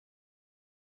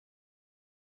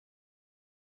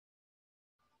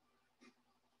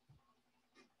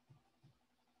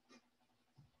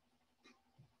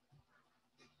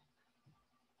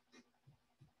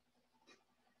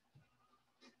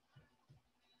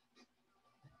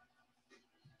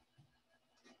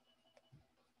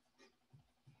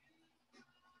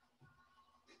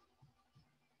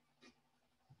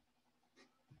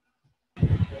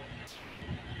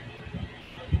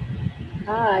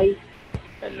Hi,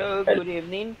 Hello, good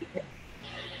evening.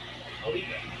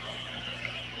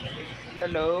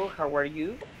 Hello, how are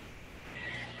you?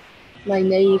 my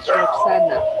name is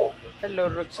Roxana. Hello,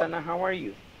 Roxana, how are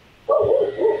you?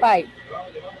 Fine.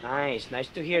 Nice, nice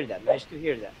to hear that. Nice to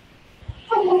hear that.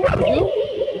 You?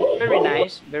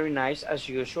 Very nice as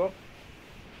usual.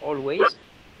 Always,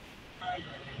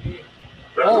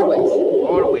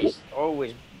 Always.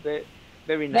 always.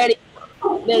 Very nice, Very,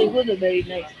 very good and very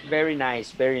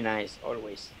nice. very nice,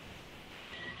 always.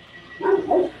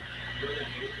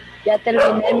 Ya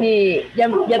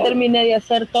terminé de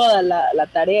hacer toda la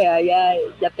tarea,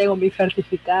 ya tengo mi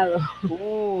certificado.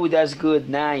 Ooh, that's good.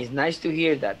 Nice, nice to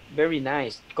hear that. Very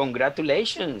nice.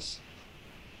 Congratulations.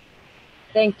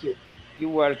 Thank you.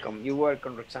 You're welcome,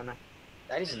 Roxana.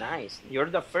 That is nice. You're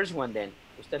the first one then.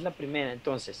 Usted es la primera,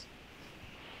 entonces.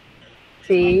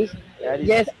 Sí. That is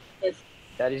Yes, yes.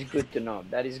 that is good to know.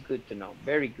 That is good to know.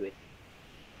 Very good.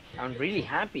 I'm really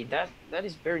happy. That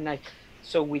is very nice.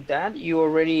 So with that, you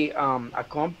already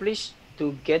accomplished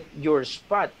to get your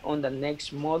spot on the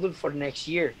next module for next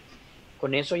year.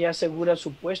 Con eso ya asegura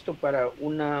su puesto para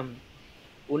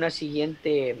una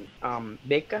siguiente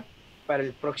beca para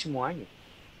el próximo año.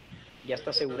 Ya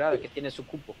está asegurada que tiene su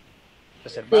cupo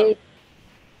reservado. Sí,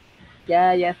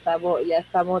 ya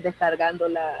estamos descargando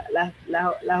las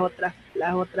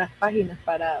otras páginas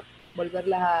para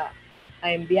volverlas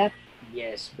a enviar.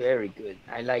 Yes, very good.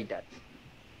 I like that.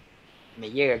 Me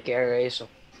llega que haga eso.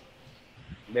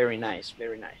 Very nice,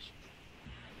 very nice.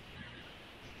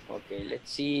 Ok, let's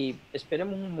see.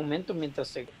 Esperemos un momento mientras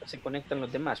se conectan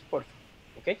los demás, por favor.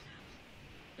 Ok.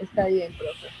 Está bien,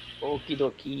 profe.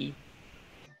 Okidoki.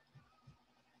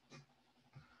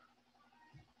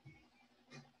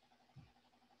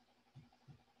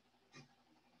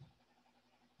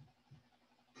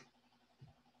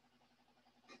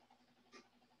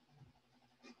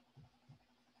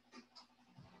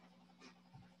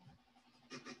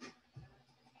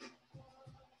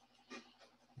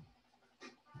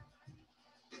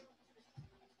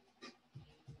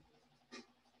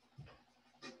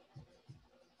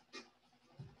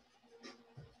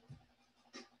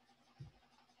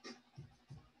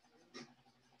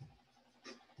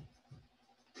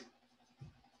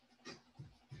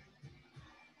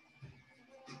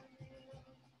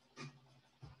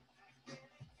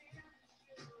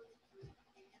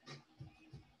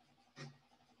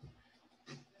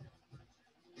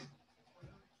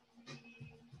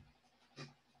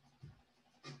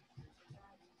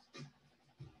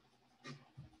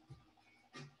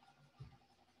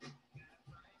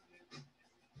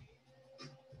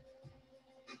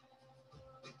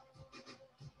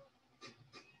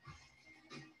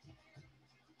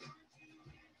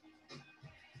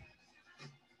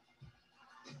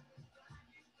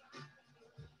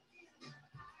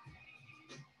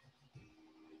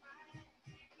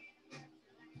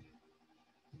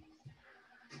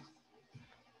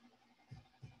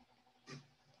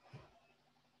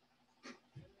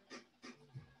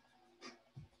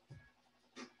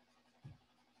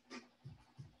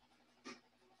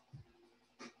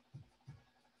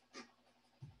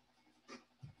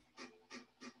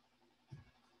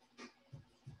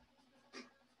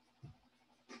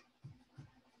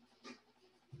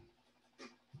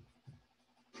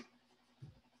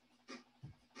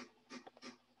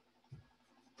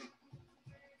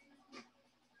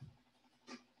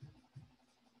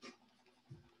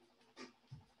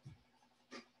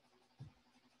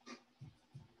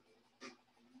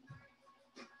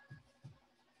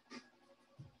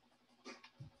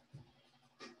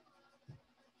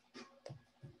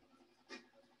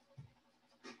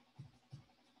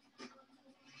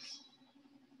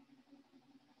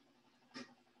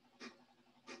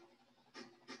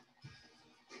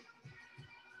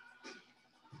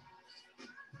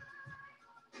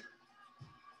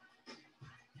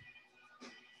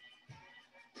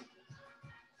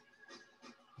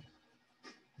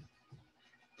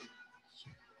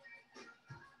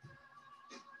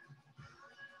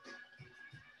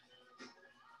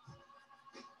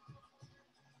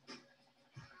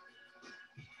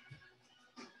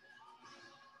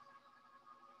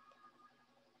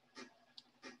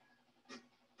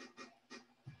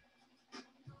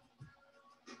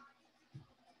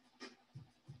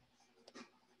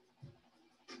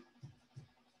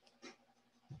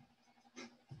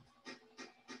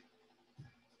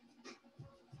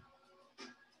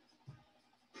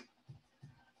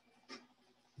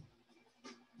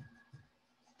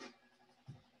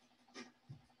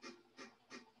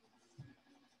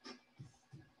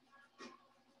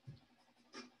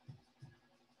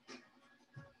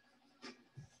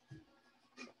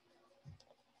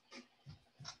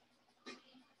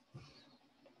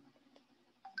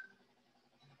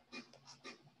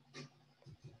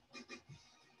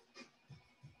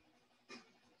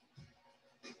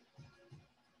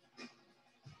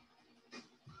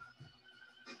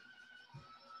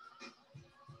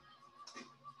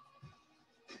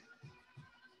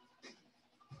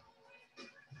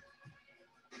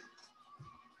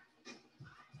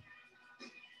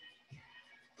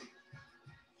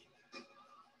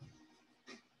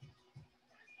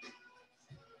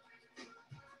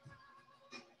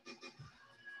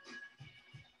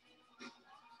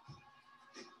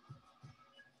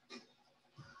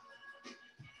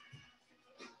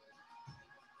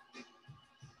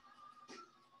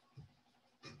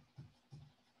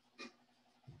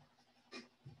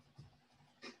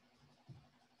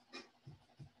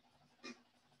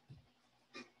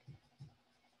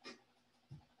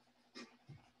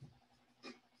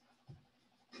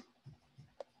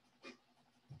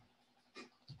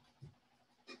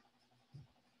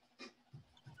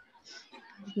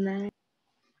 Night.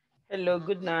 Hello,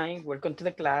 good night. Welcome to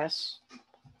the class.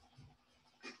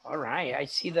 All right, I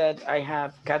see that I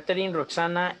have Catherine,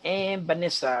 Roxana, and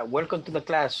Vanessa. Welcome to the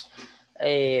class.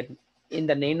 In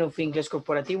the name of Inglés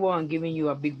Corporativo, I'm giving you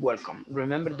a big welcome.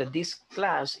 Remember that this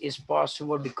class is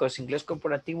possible because Inglés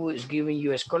Corporativo is giving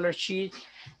you a scholarship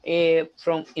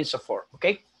from INSAFORP,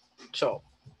 okay? So,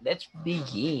 let's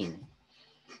begin.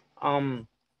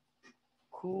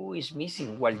 Who is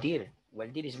missing? Waldir.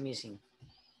 Waldir is missing.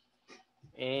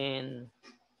 And,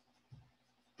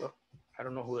 well, I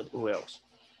don't know who else.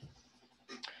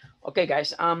 Okay,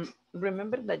 guys,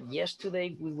 remember that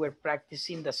yesterday we were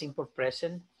practicing the simple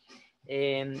present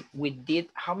and we did,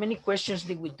 how many questions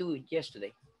did we do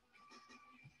yesterday?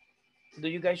 Do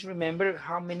you guys remember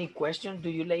how many questions do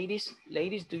you ladies?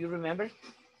 Ladies, do you remember?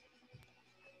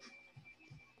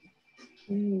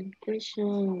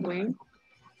 Question when?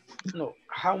 No,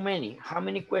 how many? How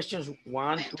many questions?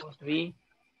 1, 2, 3.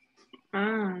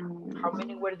 How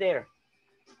many were there?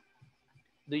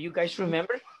 Do you guys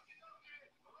remember?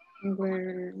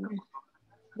 Where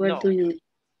No. do you?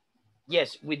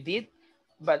 Yes, we did,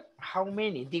 but how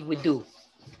many did we do?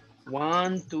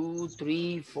 1, 2,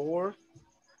 3, 4.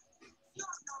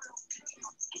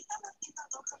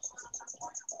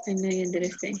 I know you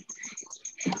understand.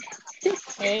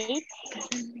 8.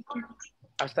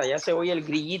 Hasta allá se oye el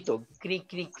grillito. Cri,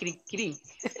 cri, cri, cri.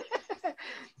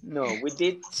 No, we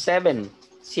did 7.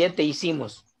 7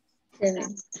 hicimos.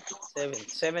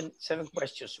 7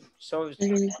 questions. So we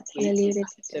did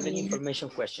 7 information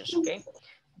questions, okay?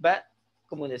 But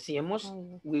como decíamos,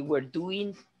 we were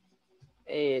doing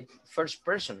first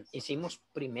person. Hicimos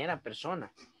primera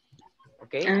persona,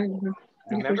 okay?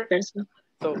 Remember?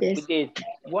 So Yes. we did,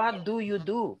 what do you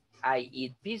do? I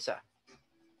eat pizza.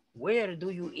 Where do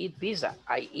you eat pizza?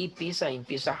 I eat pizza in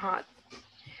Pizza Hut.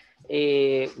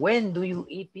 When do you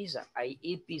eat pizza? I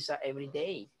eat pizza every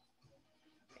day.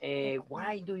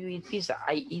 Why do you eat pizza?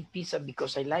 I eat pizza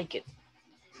because I like it.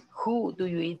 Who do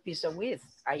you eat pizza with?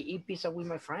 I eat pizza with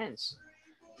my friends.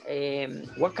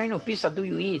 What kind of pizza do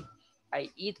you eat?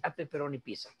 I eat a pepperoni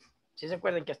pizza. ¿Sí se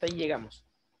acuerdan que hasta ahí llegamos?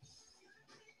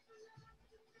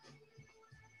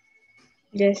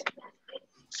 Yes.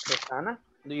 Roxana,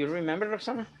 do you remember,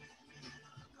 Roxana?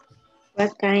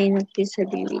 What kind of pizza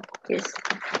do you eat? Yes.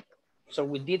 So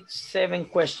we did 7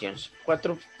 questions.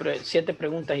 7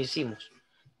 preguntas hicimos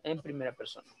en primera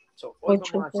persona. So hoy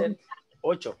vamos a hacer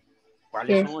 8.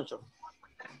 ¿Cuáles son 8?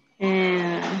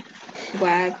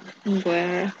 What,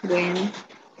 where, when,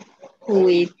 who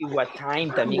it, y what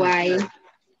time también. why,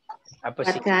 pues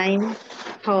what sí. time,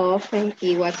 how often,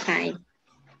 y what time.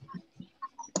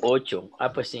 8.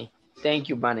 Pues sí. Thank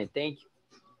you, Vane. Thank you.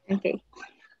 Okay.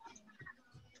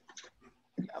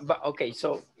 But, okay,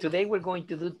 so today we're going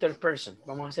to do third person.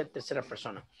 Vamos a hacer tercera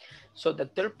persona. So the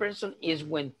third person is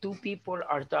when 2 people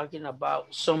are talking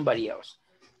about somebody else.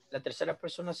 La tercera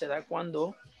persona se da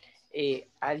cuando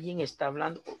alguien está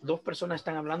hablando, 2 personas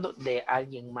están hablando de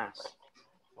alguien más.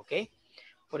 ¿Ok?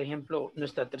 Por ejemplo,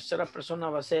 nuestra tercera persona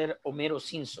va a ser Homero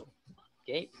Simpson.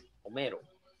 ¿Ok? Homero.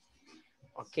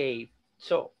 Ok,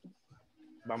 so,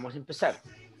 vamos a empezar.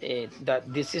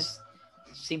 This is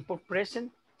simple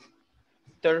present,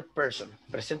 third person.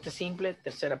 Presente simple,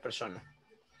 tercera persona.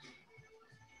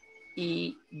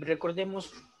 Y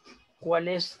recordemos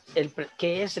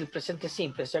qué es el presente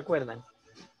simple, ¿se acuerdan?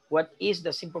 What is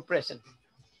the simple present?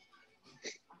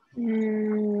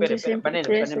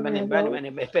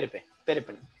 Espere.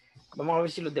 Vamos a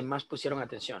ver si los demás pusieron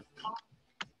atención.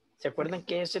 ¿Se acuerdan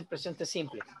qué es el presente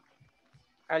simple?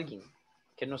 Alguien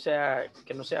que no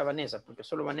sea Vanessa, porque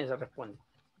solo Vanessa responde.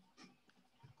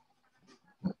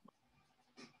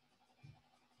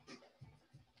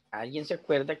 ¿Alguien se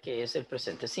acuerda que es el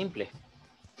presente simple?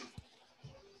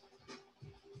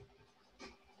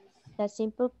 The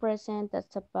simple present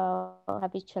that's about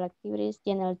habitual activities,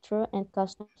 general truth, and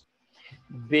customs.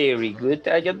 Very good,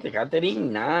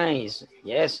 Catherine. Nice.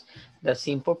 Yes, the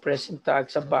simple present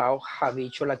talks about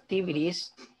habitual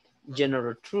activities,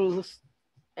 general truth,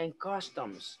 and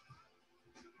customs.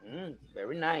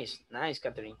 Very nice. Nice,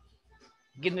 Catherine.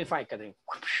 Give me 5, Catherine.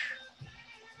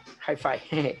 High five.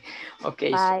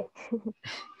 Okay. Bye. So,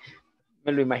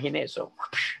 me lo imaginé eso.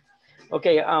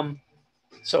 Okay,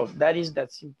 so that is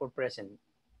that simple present.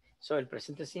 So el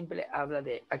presente simple habla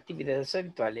de actividades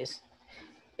habituales,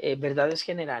 verdades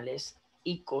generales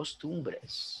y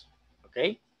costumbres.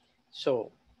 Okay.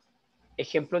 So,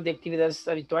 ejemplos de actividades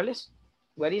habituales.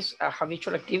 What is a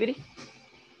habitual activity?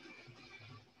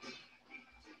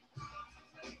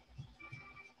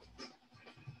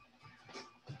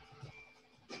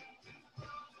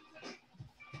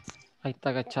 I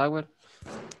take a shower.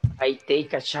 I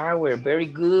take a shower. Very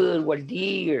good,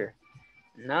 Waldir.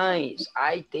 Nice.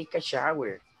 I take a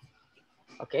shower.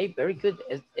 Ok, very good.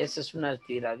 Esa es una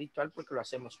actividad habitual porque lo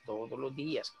hacemos todos los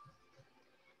días.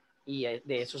 Y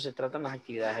de eso se tratan las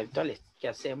actividades habituales que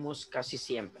hacemos casi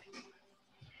siempre.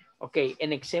 Ok,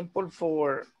 an example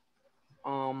for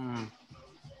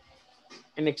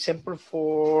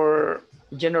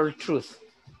general truth.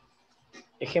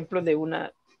 Ejemplo de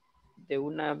una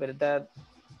verdad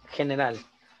general.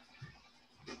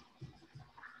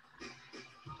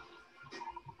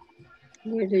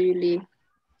 Where do you live?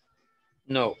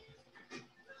 No.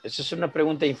 Eso es una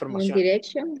pregunta de información.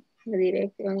 Direction? The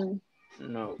direction.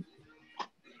 No.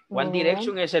 One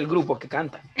Direction es el grupo que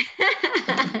canta.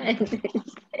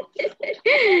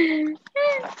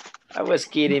 I was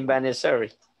kidding, Vanessa,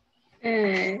 sorry.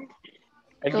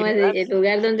 ¿Cómo es el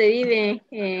lugar donde vive?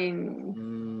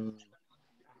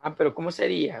 Pero ¿cómo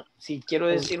sería? Si quiero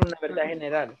decir una verdad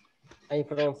general. I'm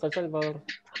from San Salvador.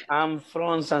 I'm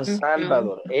from San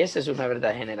Salvador. Esa es una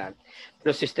verdad general.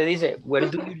 Pero si usted dice, where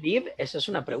do you live? Esa es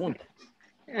una pregunta.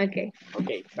 Ok. Ok,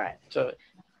 vale. So,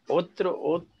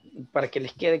 otro, para que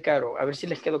les quede claro, a ver si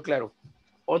les quedó claro.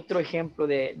 Otro ejemplo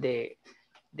de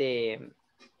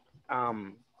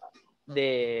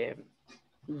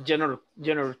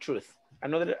general truth.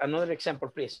 Another example,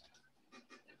 please.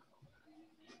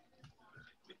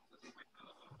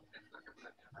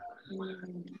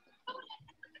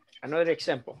 Another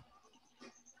example.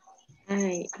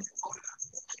 I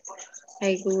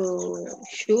go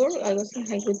sure. Algo así.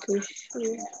 I go to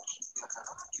sure.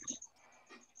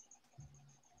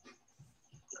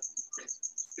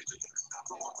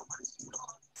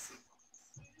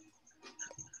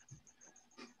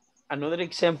 Another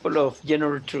example of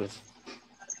general truth.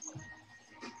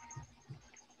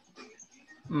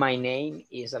 My name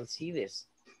is Alcides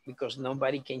because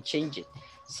nobody can change it.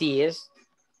 Si es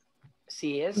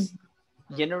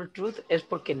general truth es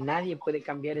porque nadie puede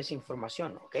cambiar esa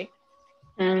información, ¿ok?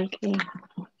 Okay.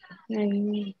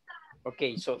 Ok,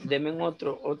 so denme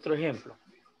otro ejemplo.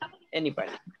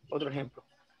 Anybody, otro ejemplo.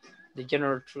 The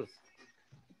general truth.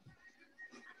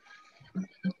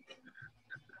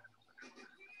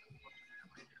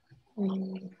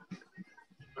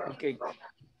 Ok.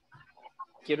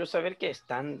 Quiero saber que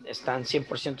están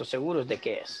 100% seguros de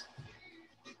qué es.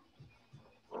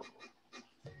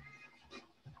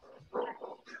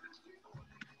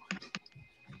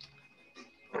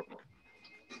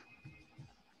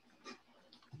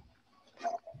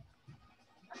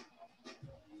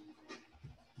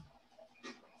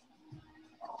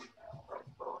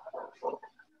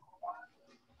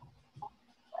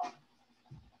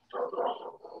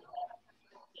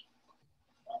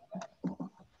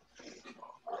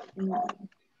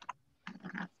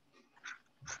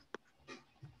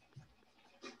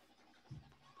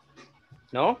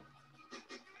 ¿No?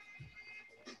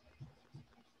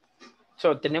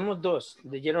 So, tenemos dos,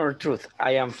 the general truth.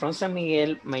 I am from San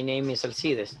Miguel, my name is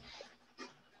Alcides.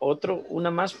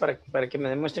 Una más para que me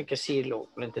demuestren que sí lo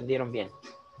entendieron bien.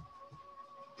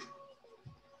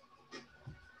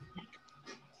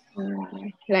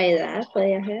 La edad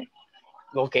podría ser.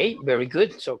 Ok, very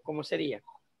good. So, ¿cómo sería?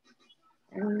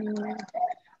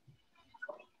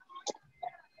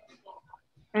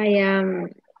 I am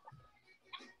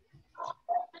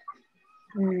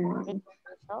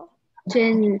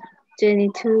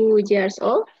 22 years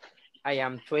old. I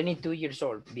am 22 years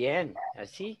old. Bien,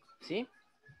 así, ¿sí?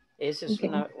 Esa es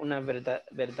una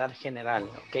verdad general.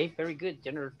 Ok, very good,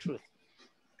 general truth.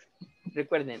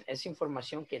 Recuerden, es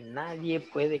información que nadie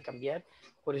puede cambiar,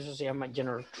 por eso se llama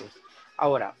general truth.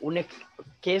 Ahora,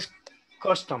 ¿qué es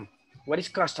custom? What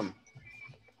is custom?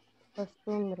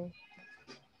 Costumbre.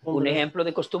 ¿Un ejemplo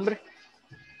de costumbre?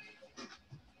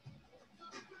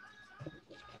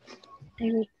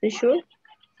 Sure.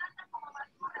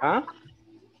 ¿Ah?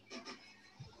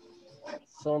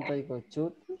 Son they go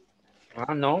shoot.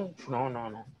 Ah, no.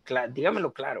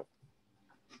 Dígamelo claro.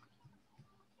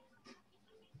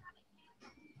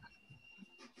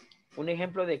 Un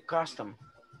ejemplo de custom.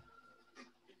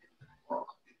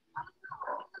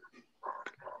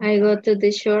 I go to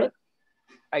the short.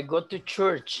 I go to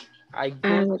church. I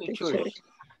go to church.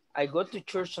 I go to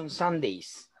church on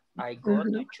Sundays. I go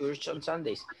to church on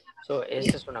Sundays. So,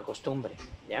 esa es una costumbre,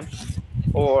 ¿ya?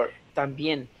 O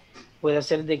también puede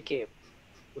ser de que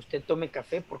usted tome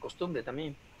café por costumbre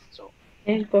también. So,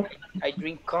 I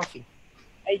drink coffee.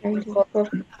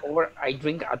 Or I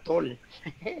drink atol.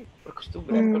 Por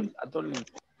costumbre,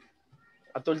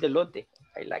 atol de lote.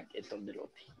 I like atol de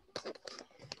lote.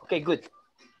 Okay, good.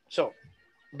 So,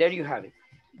 there you have it.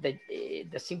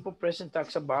 The simple present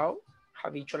talks about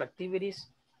habitual activities.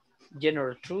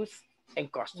 general truth, and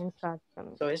custom.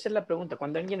 Custom. So esa es la pregunta.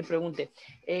 Cuando alguien le pregunte,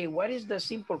 hey, what is the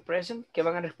simple present? ¿Qué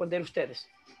van a responder ustedes?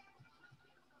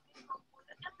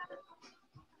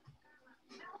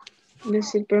 The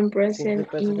simple Simple present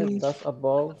present is that's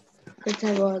about it's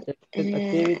about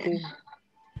activity,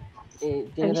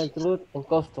 general truth, and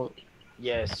custom.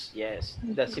 Yes, yes.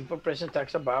 The simple present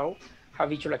talks about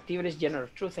habitual activities, general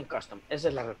truth, and custom. Esa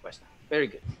es la respuesta. Very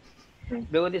good.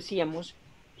 Luego decíamos,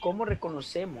 ¿cómo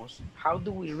reconocemos? How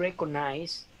do we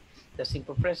recognize the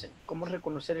simple present? ¿Cómo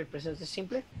reconocer el presente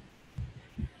simple?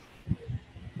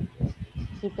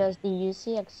 Because the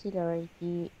UC auxiliary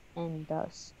do and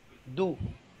does. Do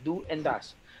and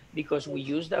does. Because we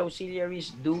use the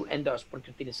auxiliaries do and does.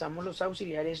 Porque utilizamos los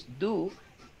auxiliares do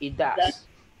y does.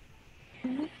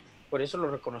 Por eso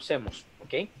lo reconocemos,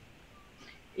 ¿ok?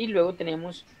 Y luego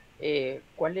tenemos,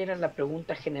 ¿cuál era la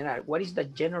pregunta general? What is the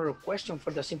general question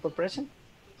for the simple present?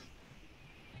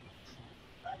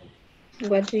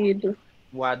 what do you do?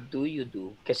 What do you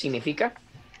do? ¿Qué significa?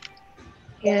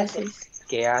 ¿Qué haces?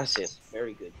 ¿Qué haces?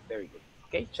 Very good, very good.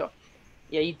 Ok, so,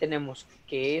 y ahí tenemos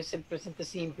qué es el presente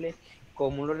simple,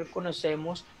 cómo lo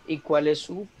reconocemos y cuál es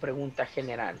su pregunta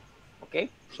general. Ok,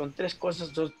 son tres cosas,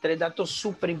 son tres datos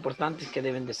súper importantes que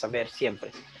deben de saber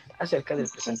siempre acerca del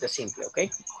presente simple. Ok,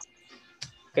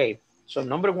 ok, so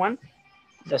number one,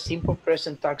 the simple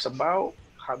present talks about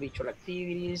habitual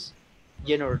activities,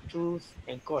 general truth,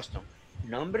 and custom.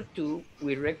 Number two,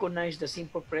 we recognize the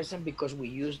simple present because we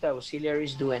use the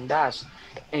auxiliaries do and does.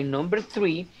 And number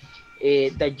three,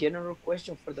 the general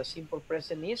question for the simple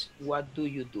present is, what do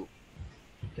you do?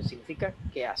 ¿Qué significa?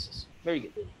 ¿Qué haces? Very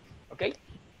good. ¿Ok?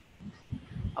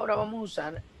 Ahora vamos a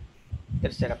usar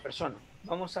tercera persona.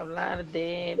 Vamos a hablar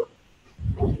 ¿de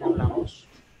quién hablamos?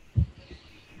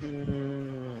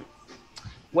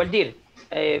 Waldir,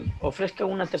 ofrezca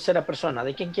una tercera persona.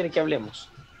 ¿De quién quiere que hablemos?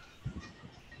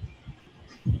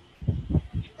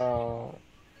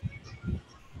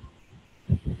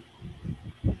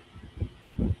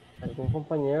 Algún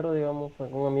compañero, digamos,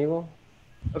 algún amigo.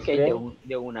 Ok, Bien.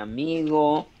 de un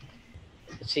amigo,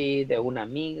 sí, de una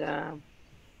amiga,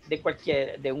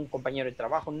 de un compañero de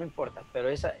trabajo, no importa, pero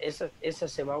esa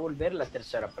se va a volver la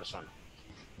tercera persona.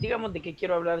 Digamos de que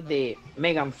quiero hablar de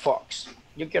Megan Fox.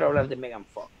 Yo quiero hablar de Megan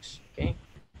Fox, ¿ok?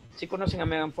 ¿Sí conocen a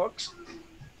Megan Fox?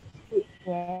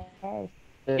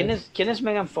 Yes. ¿Quién es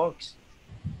Megan Fox?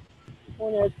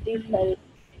 Una artista de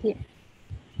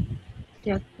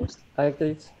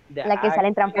Actress. La que sale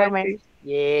en Transformers.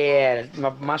 Yeah,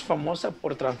 más famosa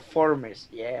por Transformers,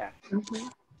 yeah.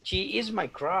 She is my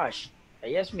crush.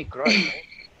 Ella es mi crush.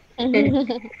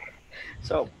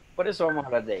 So, por eso vamos a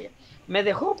hablar de ella. Me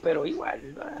dejó, pero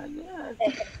igual.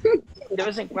 De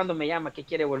vez en cuando me llama que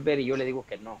quiere volver y yo le digo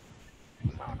que no.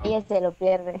 No. Ella se lo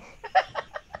pierde.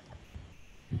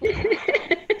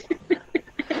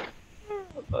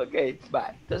 Ok, va.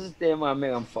 Entonces tenemos a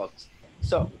Megan Fox.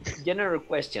 So, general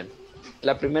question.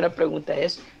 La primera pregunta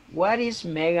es, what is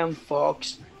Megan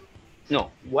Fox?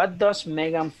 No, what does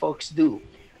Megan Fox do?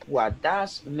 What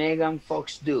does Megan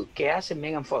Fox do? ¿Qué hace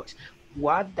Megan Fox?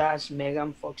 What does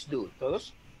Megan Fox do?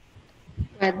 ¿Todos?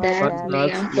 What does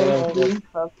Megan Fox do?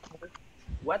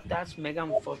 What does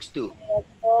Megan Fox do?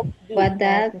 What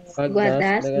does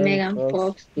Megan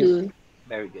Fox do?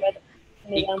 Very good.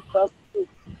 Megan Fox.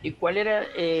 ¿Y cuál era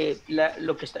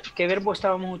qué verbo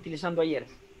estábamos utilizando ayer?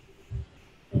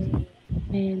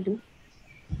 Do.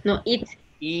 No, eat.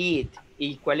 Eat.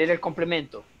 ¿Y cuál era el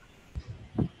complemento?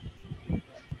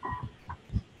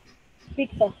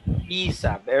 Pizza.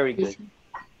 Pizza. Very good.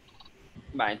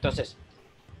 Va, entonces,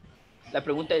 la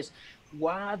pregunta es,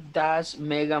 what does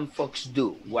Megan Fox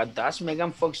do? What does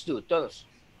Megan Fox do? Todos.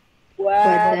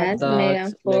 What does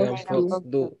Megan Fox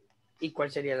do? ¿Y cuál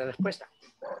sería la respuesta?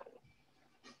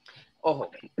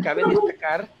 Ojo, cabe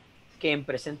destacar que en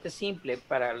presente simple,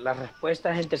 para las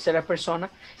respuestas en tercera persona,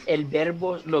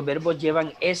 los verbos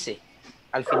llevan S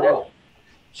al final.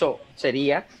 So,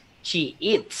 sería, she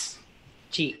eats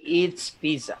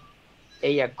pizza.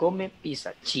 Ella come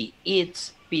pizza. She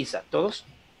eats pizza. ¿Todos?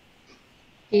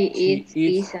 She eats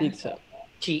pizza.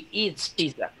 She eats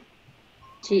pizza.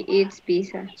 She eats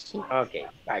pizza. Ok,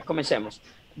 vale, comencemos.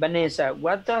 Vanessa,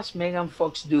 what does Megan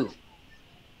Fox do?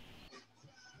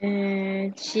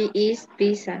 She eats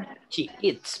pizza. She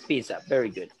eats pizza. Very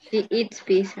good. She eats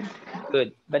pizza.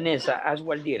 Good. Vanessa, ask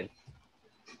Waldir.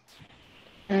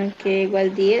 Okay,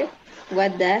 Waldir,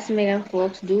 what does Megan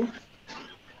Fox do?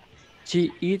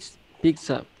 She eats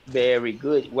pizza. Very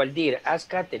good. Waldir, ask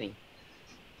Catherine.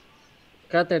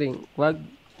 Catherine, what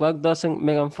doesn't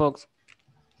Megan Fox?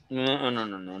 No.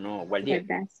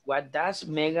 Waldir, what does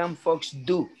Megan Fox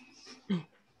do?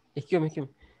 Excuse me.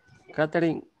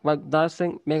 Catherine, what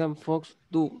doesn't Megan Fox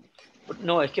do?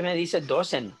 No, es que me dice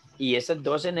dozen. Y ese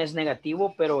dozen es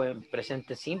negativo, pero en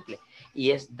presente simple.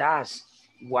 Y es does.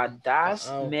 What does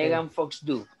Ok. Megan Fox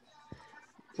do?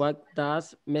 What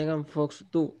does Megan Fox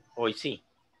do? Hoy sí.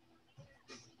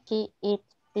 She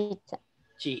eats pizza.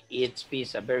 She eats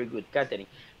pizza. Very good, Catherine.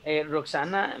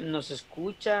 Roxana nos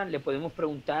escucha, le podemos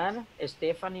preguntar.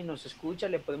 Stephanie nos escucha,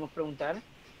 le podemos preguntar.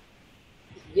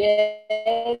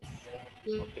 Yes.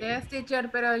 Yes,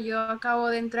 teacher, pero yo acabo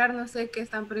de entrar, no sé qué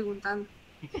están preguntando.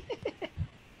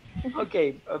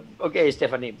 Ok,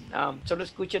 Stephanie. Solo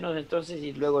escúchenos entonces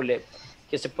y luego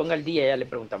que se ponga el día ya le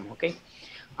preguntamos, ok.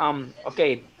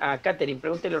 Catherine,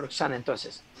 pregúntele a Roxana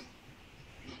entonces.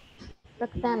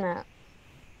 Roxana,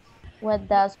 what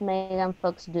does Megan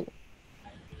Fox do?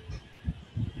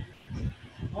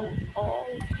 Oh,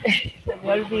 se me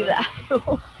ha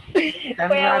olvidado.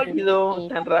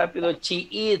 Tan rápido. She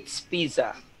eats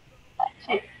pizza.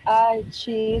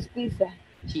 Cheese pizza.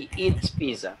 She eats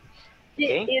pizza. She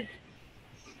Okay. eats.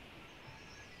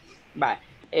 Va.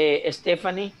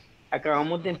 Stephanie,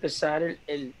 acabamos de empezar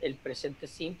el presente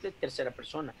simple, tercera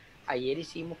persona. Ayer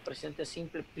hicimos presente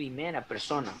simple, primera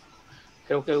persona.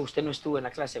 Creo que usted no estuvo en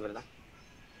la clase, ¿verdad?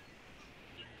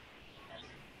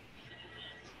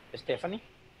 Stephanie.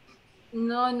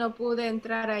 No pude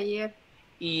entrar ayer.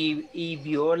 Y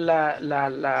vio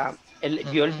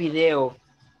vio el video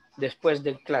después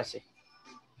de clase.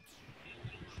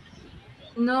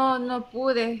 No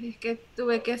pude, es que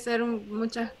tuve que hacer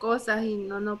muchas cosas y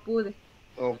no pude.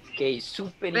 Ok,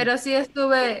 súper. Pero sí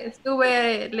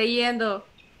estuve leyendo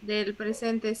del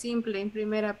presente simple en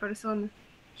primera persona.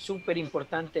 Súper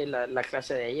importante la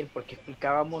clase de ayer porque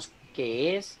explicábamos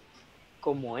qué es,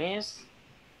 cómo es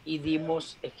y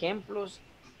dimos ejemplos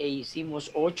e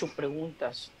hicimos 8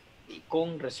 preguntas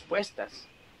con respuestas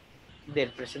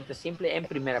del presente simple en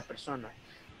primera persona.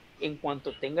 En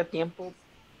cuanto tenga tiempo,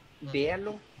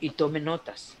 véalo y tome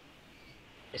notas.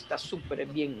 Está súper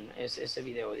bien ese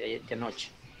video de ayer de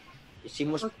anoche.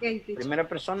 Hicimos primera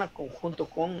persona junto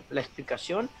con la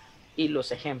explicación y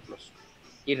los ejemplos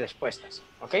y respuestas,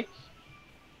 ¿ok?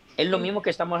 Es lo mismo que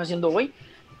estamos haciendo hoy,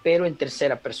 pero en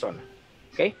tercera persona,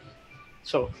 ¿ok?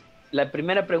 So, la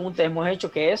primera pregunta hemos hecho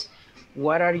que es,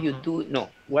 what are you do? No,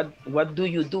 what do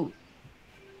you do?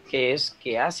 Que es,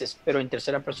 ¿qué haces? Pero en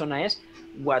tercera persona es,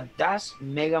 what does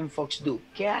Megan Fox do?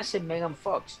 ¿Qué hace Megan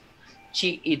Fox?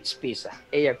 She eats pizza.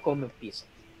 Ella come pizza.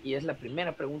 Y es la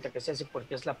primera pregunta que se hace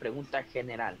porque es la pregunta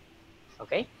general,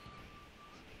 ¿ok?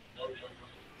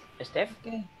 Steph.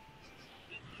 Okay.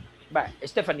 Va,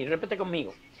 Stephanie, repite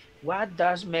conmigo. What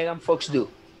does Megan Fox do?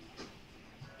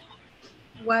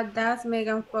 What does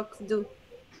Megan Fox do?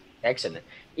 Excellent.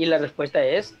 Y la respuesta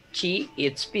es, she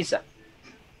eats pizza.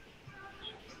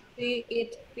 She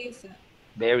eats pizza.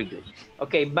 Very good.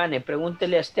 Ok, Vane,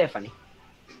 pregúntele a Stephanie.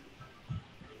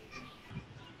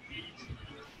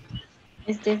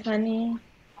 Stephanie,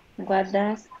 what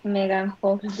does Megan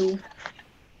Fox do?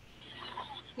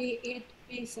 She eats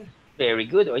pizza. Very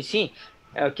good, hoy sí.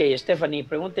 Ok, Stephanie,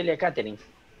 pregúntele a Catherine.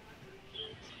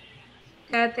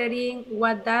 Catherine,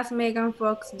 what does Megan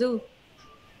Fox do?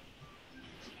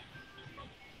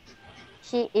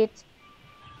 She eats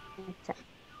pizza.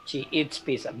 She eats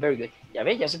pizza. Very good. Ya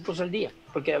ve, ya se puso el día,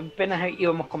 porque apenas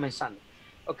íbamos comenzando.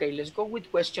 Ok, let's go with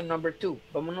question number 2.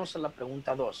 Vámonos a la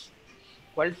pregunta 2.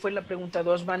 ¿Cuál fue la pregunta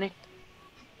 2, Vane?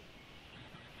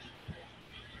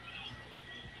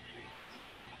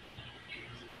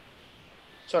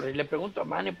 Sorry, le pregunto a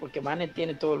Vane porque Vane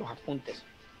tiene todos los apuntes.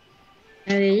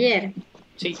 ¿La de ayer?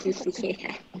 Sí.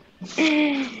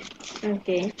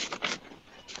 Ok.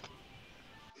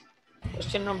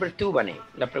 Question number 2, Vane.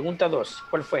 La pregunta 2.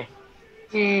 ¿Cuál fue?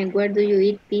 Where do you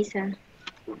eat pizza?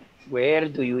 Where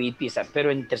do you eat pizza?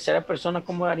 Pero en tercera persona,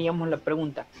 ¿cómo haríamos la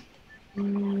pregunta?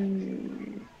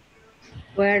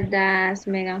 Where does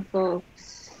Megan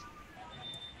Fox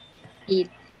eat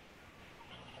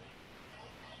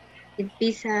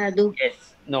pizza do?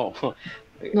 Yes. No.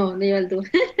 No lleva el do.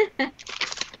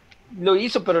 Lo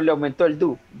hizo, pero le aumentó el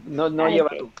do. No lleva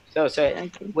Okay. do. O sea,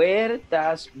 Okay. where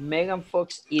does Megan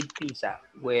Fox eat pizza?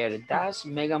 Where does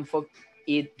Megan Fox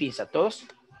eat pizza? ¿Todos?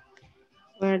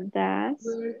 Where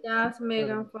does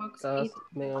Megan Fox eat?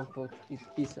 Megan Fox eat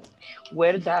pizza?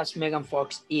 Where does Megan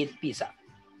Fox eat pizza?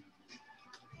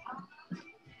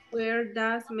 Where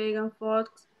does Megan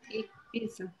Fox eat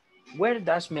pizza? Where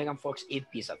does Megan Fox eat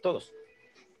pizza? Todos.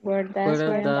 Where does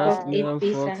Megan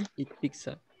Fox eat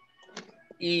pizza?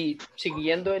 Y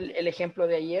siguiendo el ejemplo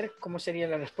de ayer, ¿cómo sería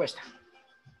la respuesta?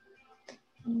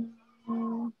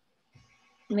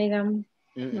 Megan.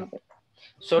 Mm. No.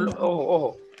 Solo,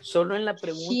 ojo, solo en la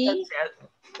pregunta,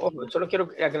 Ojo, solo quiero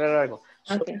aclarar algo.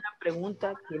 Solo Okay. en la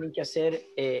pregunta tienen que hacer,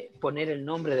 poner el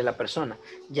nombre de la persona.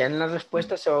 Ya en la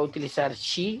respuesta se va a utilizar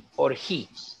she or he.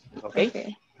 ¿Ok?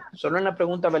 Okay. Solo en la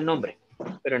pregunta va el nombre,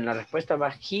 pero en la respuesta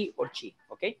va he or she.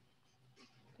 ¿Ok?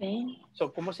 Okay.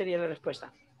 So, ¿cómo sería la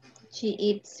respuesta? She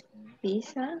eats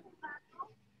pizza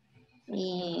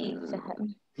in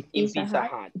In Pizza Pizza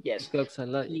Hut. Hut, yes. Cooks a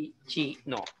lot.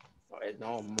 No,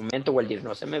 no, un momento, Waldir,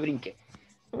 no se me brinque.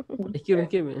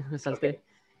 Excuse me, me salté. Okay.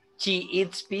 She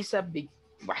eats pizza.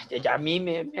 Ya a mí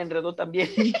me enredó también.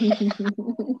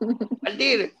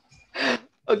 Waldir.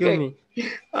 Ok. Excuse me.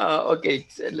 Ok,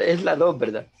 es la 2,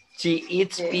 ¿verdad? She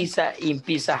eats Yeah. pizza in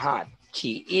Pizza Hut.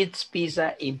 She eats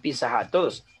pizza in Pizza Hut.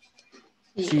 Todos.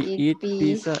 She eat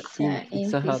pizza in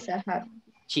Pizza Hut. Pizza Hut.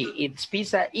 She eats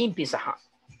pizza in Pizza Hut.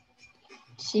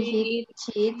 She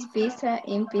eats pizza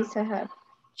in Pizza Hut.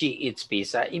 She eats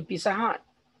pizza in Pizza Hut.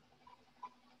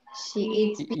 She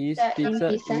eats She pizza eats pizza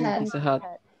in Pizza in Hut. Pizza Hut.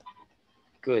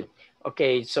 Good.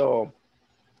 Okay, so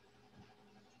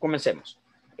comencemos.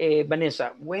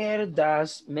 Vanessa, where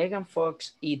does Megan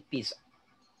Fox eat pizza?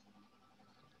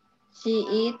 She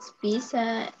eats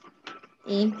pizza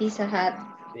in Pizza Hut.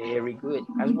 Very good.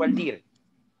 As Waldir.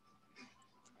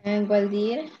 And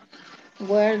Waldir,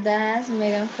 where does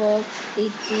Megan Fox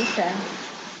eat pizza?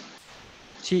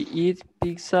 She eats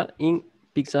pizza in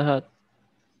Pizza Hut.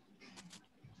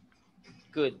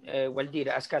 Good. Waldir,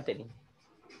 as Catherine.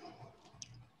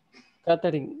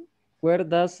 Catherine, where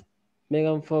does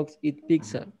Megan Fox eat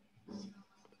pizza?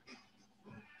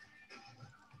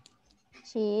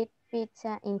 She eats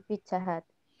pizza in Pizza Hut.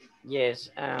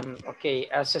 Yes. Okay,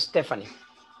 as Stephanie.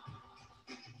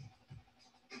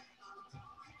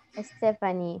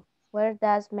 Stephanie, where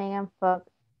does Megan Fox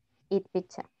eat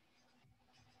pizza?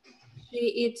 She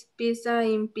eats pizza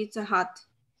in Pizza Hut.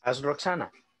 As Roxana.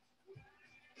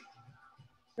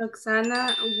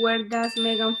 Roxana, where does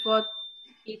Megan Fox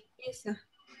eat pizza?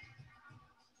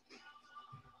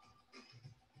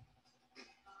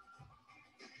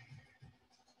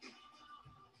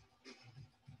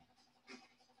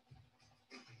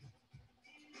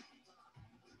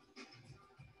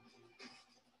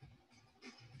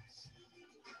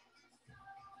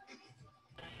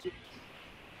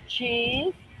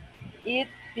 She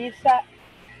eats pizza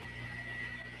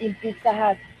in Pizza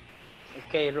Hut.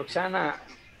 Okay, Roxana,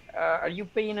 are you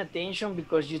paying attention?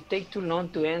 Because you take too long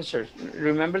to answer.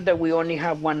 Remember that we only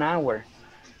have 1 hour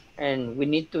and we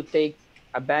need to take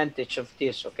advantage of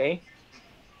this, okay?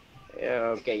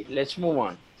 Okay, let's move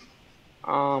on.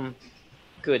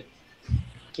 Good.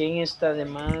 ¿Quién está de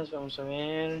más? Vamos a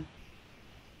ver.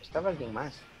 Estaba alguien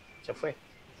más. Se fue.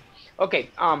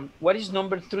 Okay, what is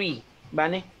number 3?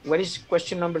 Vane, what is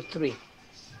question number 3?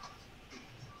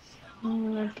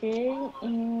 Okay.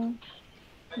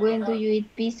 When do you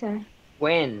eat pizza?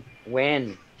 When?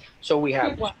 So we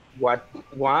have what,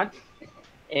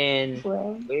 and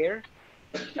Well, where,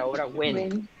 y ahora when.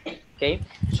 when. Okay,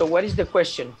 so what is the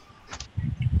question?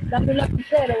 Dame un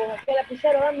lapicero, ¿qué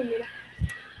lapicero? Dame, mira.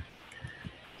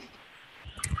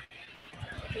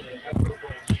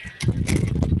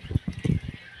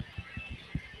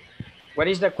 What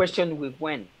is the question with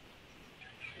when?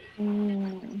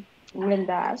 When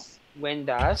does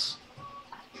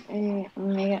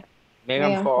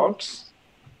Megan Fox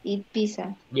eat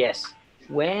pizza? Yes.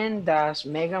 When does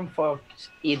Megan Fox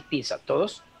eat pizza?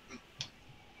 ¿Todos?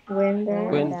 When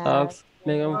When does does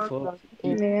Megan Fox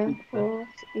eat Megan pizza?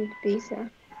 Fox eat pizza?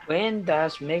 When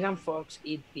does Megan Fox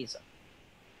eat pizza?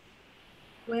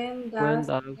 When When does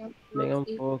does Megan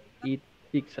Fox eat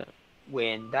pizza?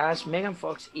 When does Megan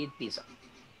Fox eat pizza?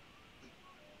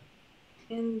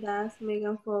 When does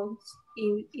Megan Fox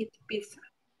eat pizza?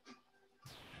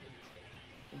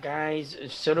 Guys,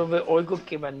 solo oigo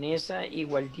que Vanessa y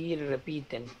Waldir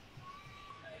repiten.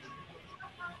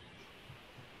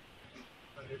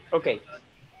 Okay.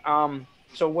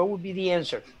 So what would be the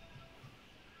answer?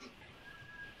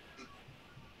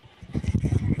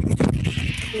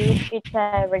 She eats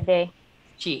pizza every day.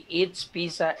 She eats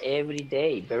pizza every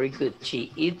day. Very good.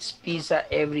 She eats pizza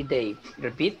every day.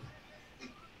 Repeat.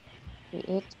 She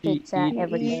eats She pizza eats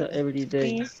every pizza day. every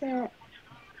day. Pizza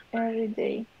every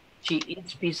day. She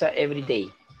eats pizza every day.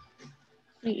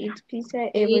 She eats pizza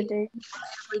every day.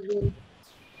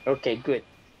 Okay, good.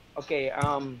 Okay,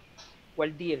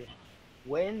 Waldir,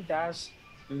 when does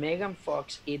Megan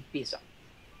Fox eat pizza?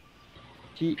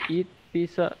 She eats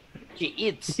pizza. She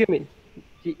eats. Excuse me.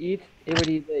 She eats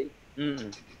every day.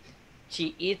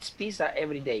 She eats pizza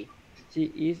every day.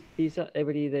 She eats pizza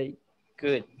every day.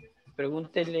 Good.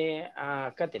 Pregúntele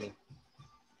a Catherine.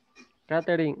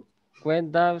 Catherine,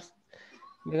 when does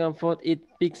Megan Fox eat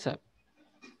pizza?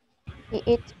 He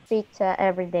eats pizza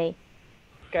every day.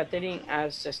 Catherine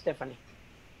as Stephanie.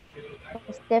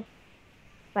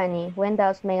 Stephanie, when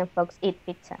does Megan Fox eat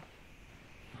pizza?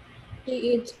 She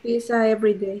eats pizza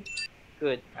every day.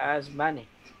 Good. As Vane.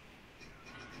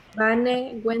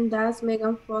 Vane, when does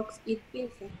Megan Fox eat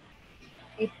pizza?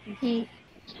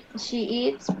 She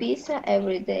eats pizza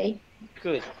every day.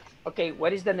 Good. Okay,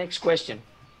 what is the next question?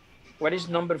 What is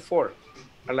number 4?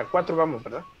 A la 4 vamos,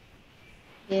 ¿verdad?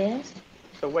 Yes.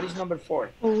 So what is number 4?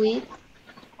 Who with?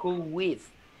 Who with.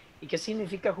 ¿Y qué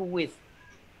significa who with?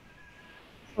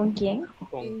 ¿Con quién?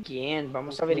 ¿Con quién?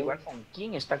 Vamos a averiguar con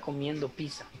quién está comiendo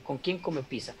pizza. ¿Con quién come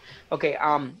pizza? Okay,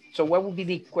 so what would be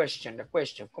the question? The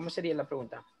question. ¿Cómo sería la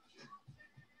pregunta?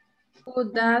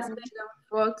 Who does Megan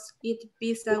Fox eat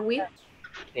pizza with?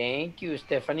 Thank you,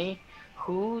 Stephanie.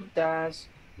 Who does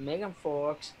Megan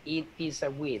Fox eat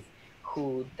pizza with?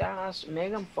 Who does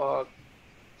Megan Fox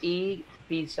eat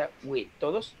pizza with?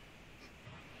 ¿Todos?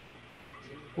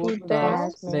 Who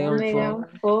does Megan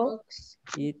Fox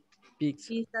eat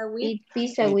pizza? eat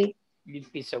pizza with?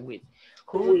 Eat pizza with.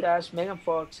 Who does Megan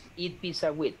Fox eat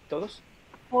pizza with? ¿Todos?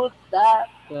 Who does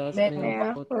Does Megan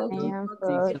Megan Fox Fox Megan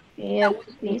eat Fox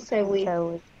pizza? eat pizza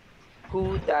with?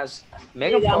 Who does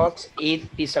Megan Fox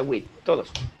eat pizza with?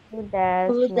 ¿Todos? Who does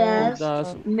Who Megan does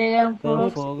Fox Megan Megan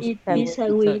Fox Fox eat eat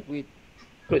pizza with?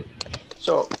 Good.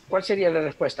 So, ¿cuál sería la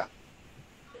respuesta?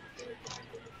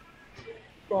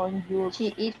 con your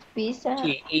She eats pizza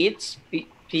She eats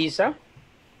pizza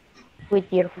with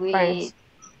your with friends?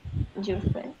 your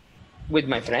friend. with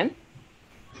my friend.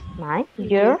 Mine?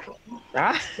 Your?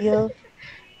 Ah, Your?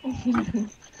 She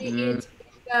eats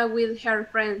pizza with her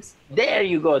friends. there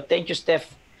you go. Thank you,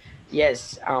 Steph.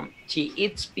 Yes, she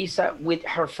eats pizza with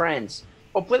her friends.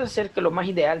 O puede ser que lo más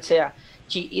ideal sea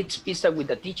she eats pizza with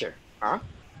the teacher. ¿Ah?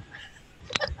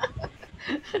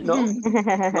 No,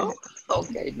 no.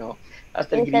 Ok, no.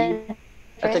 Hasta el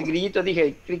grillito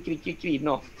dije cri, cri, cri, cri.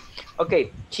 No.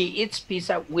 Ok, she eats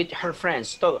pizza with her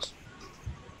friends. Todos.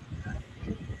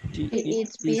 She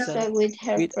eats pizza with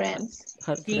her friends.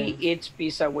 She eats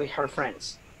pizza with her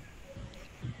friends.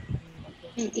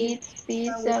 She eats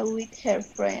pizza with her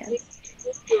friends.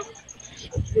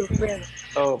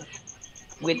 Oh,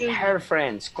 with her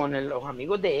friends, con los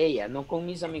amigos de ella, no con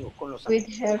mis amigos, con los amigos.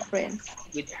 With her friends.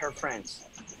 With her friends.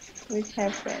 With her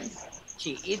friends.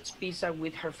 She eats pizza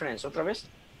with her friends. ¿Otra vez?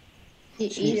 She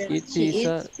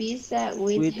eats pizza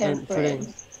with her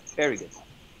friends. Very good.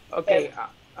 Okay,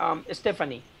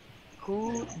 Stephanie,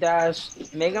 who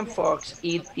does Megan Fox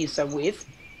eat pizza with?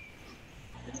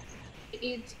 She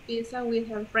eats pizza with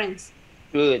her friends.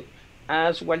 Good.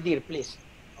 Ask Waldir, please.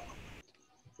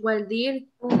 Waldir,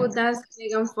 who does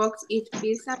Megan Fox eat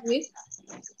pizza with?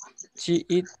 She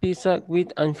eats pizza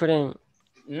with a friend.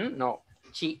 No,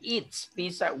 she eats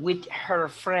pizza with her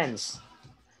friends.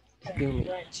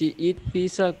 She eats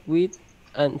pizza with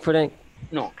a friend.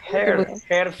 No,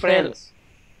 her friends.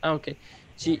 Okay.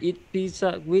 She eats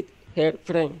pizza with her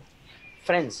friend.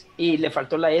 Friends. Y le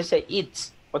faltó la S,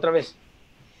 eats. Otra vez.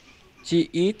 She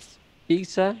eats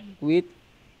pizza with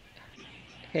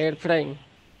her friend.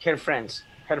 Her friends.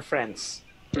 Her friends.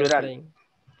 Plural.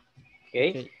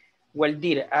 Okay.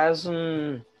 Waldir, as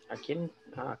 ¿a quién?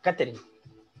 Catherine.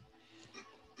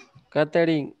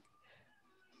 Catherine,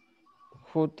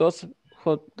 who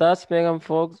does Megan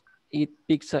Fox eat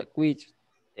pizza with?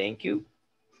 Thank you.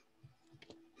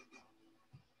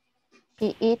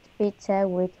 She eats pizza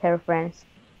with her friends.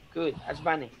 Good. Ask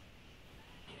Vane.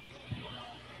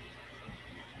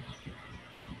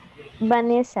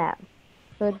 Vanessa,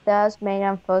 who does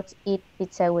Megan Fox eat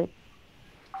pizza with?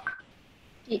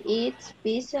 She eats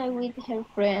pizza with her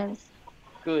friends.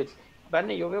 Good.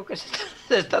 Vane, yo veo que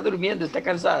se está durmiendo, está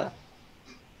cansada.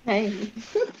 Ay.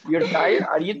 You're tired?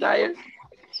 Are you tired?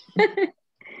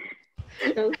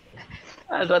 No.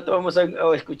 Al rato vamos a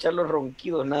escuchar los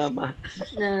ronquidos nada más.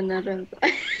 No ronco.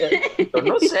 Yo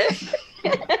no sé.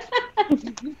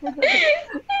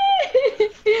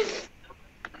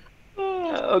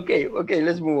 Okay,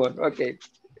 let's move on. Okay.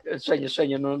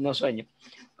 Sueño, no sueño.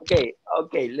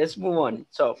 Okay, let's move on.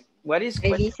 So, what is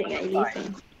question number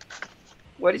 5?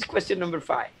 What is question number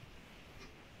 5?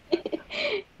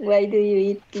 Why do you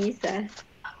eat pizza?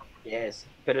 Yes,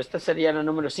 pero esta sería la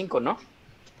número 5, ¿no?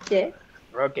 Yes.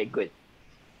 Okay, good.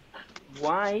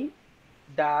 Why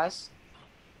does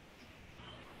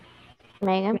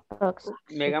Megan Fox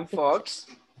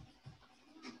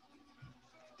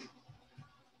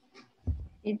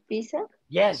Eat pizza?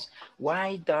 Yes,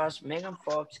 why does Megan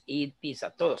Fox eat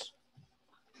pizza? Todos.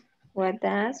 What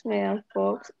does Megan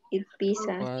Fox eat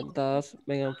pizza? What does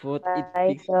Megan Fox eat I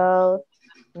pizza? thought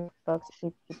Fox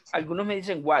eat pizza? Algunos me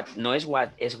dicen what, no es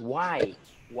what, es why.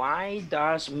 Why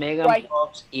does Megan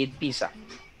Fox eat pizza?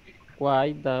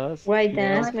 Why does Why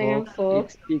Megan does Megan Fox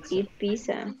Fox eat pizza? eat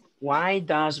pizza? Why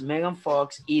does Megan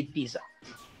Fox eat pizza?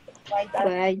 Why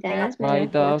does Why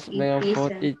Megan Fox does eat Megan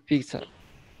Fox pizza? eat pizza?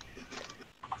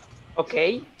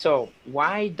 Okay, so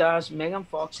why does Megan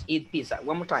Fox eat pizza?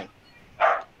 One more time.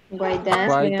 Why does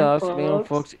Why Megan does Megan Fox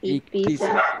Fox eat eat pizza?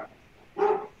 pizza?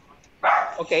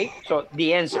 Okay, so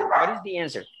the answer. What is the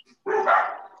answer?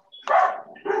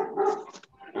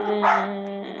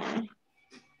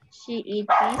 She eat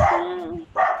pizza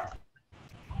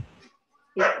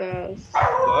because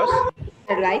Because?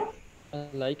 I like. I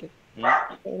like it.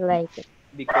 I like it.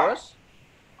 Because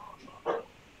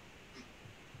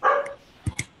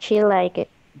She like it.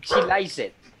 she likes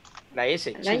it. La S,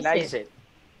 she Likes likes it. it.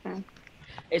 Ah.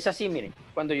 Es así, miren.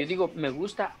 Cuando yo digo me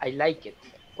gusta, I like it.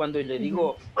 Cuando le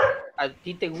digo a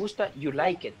ti te gusta, you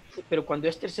like it. Pero cuando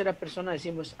es tercera persona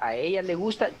decimos a ella le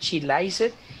gusta, she likes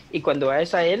it. Y cuando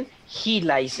es a él, he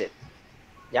likes it.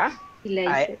 ¿Ya? He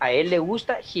likes it. A él le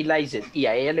gusta, he likes it. Y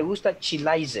a ella le gusta, she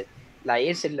likes it. La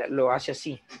S lo hace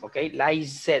así, ¿ok?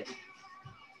 Likes it.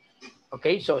 ¿Ok?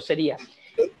 So sería,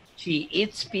 she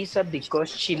eats pizza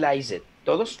because she likes it.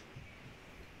 ¿Todos?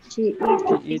 She eats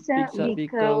She eats pizza pizza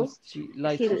because she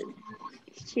likes it.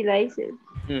 she likes it.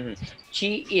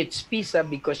 She eats pizza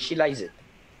because she likes it.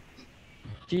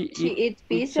 She eats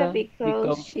pizza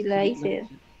because she likes it.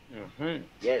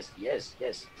 Yes, yes,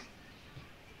 yes.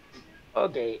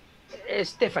 Okay,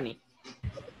 Stephanie,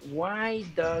 why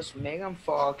does Megan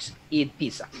Fox eat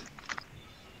pizza?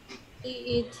 She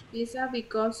eats pizza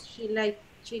because she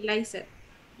likes it.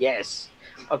 Yes.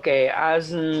 Okay, as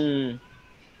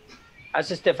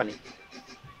Stephanie.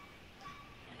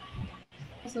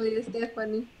 Soy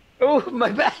Stephanie. Oh,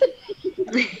 my bad.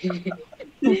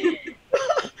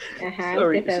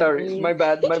 Sorry. My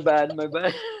bad.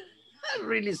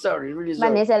 Really sorry.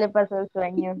 Vanessa le pasó el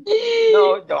sueño.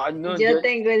 No. Yo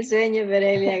tengo el sueño, pero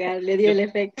él le dio el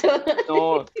efecto.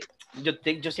 No,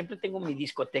 yo siempre tengo mi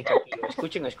discoteca aquí.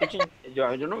 Escuchen.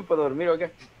 Yo no me puedo dormir, ¿ok?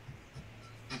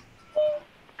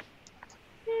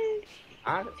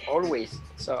 Always.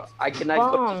 So I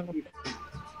cannot go to sleep.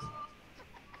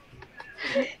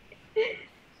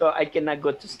 So I cannot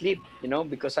go to sleep,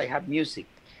 because I have music.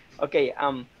 Okay,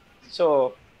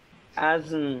 so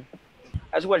as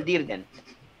Waldir then.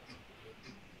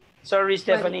 Sorry,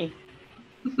 Stephanie.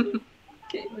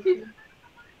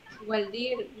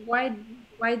 Waldir,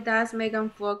 why does Megan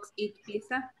Fox eat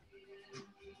pizza?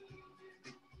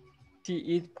 She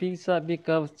eats pizza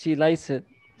because she likes it.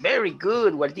 Very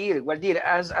good, Waldir.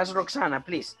 As Roxana,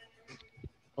 please.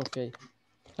 Okay.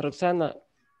 Roxana,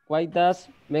 why does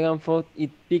Megan Fox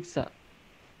eat pizza?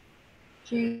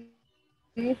 She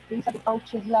eats pizza because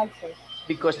she likes it.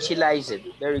 Because she likes it.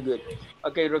 Very good.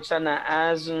 Okay, Roxana,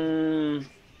 as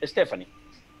Stephanie.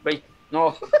 Wait,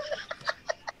 no.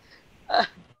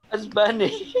 As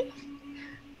Bunny.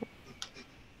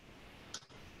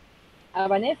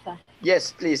 Vanessa,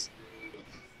 Yes, please.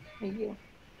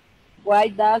 why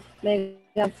does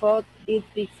Megan Fox eat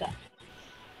pizza?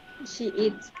 She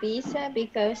eats pizza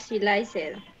because she likes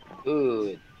it.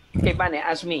 Good. Okay, Bunny,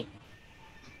 ask me.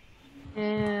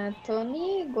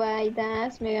 Tony, why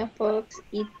does Megan Fox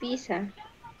eat pizza?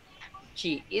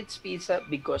 She eats pizza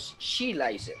because she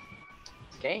likes it.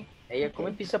 Okay? Ella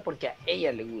come pizza porque a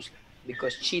ella le gusta.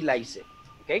 Because she likes it.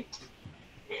 Okay?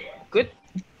 Good?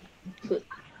 Good.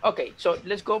 Okay, so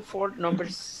let's go for number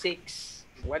 6.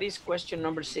 What is question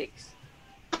number 6?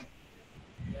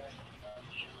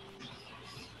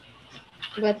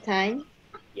 What time?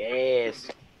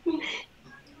 Yes.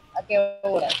 ¿A qué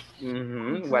horas?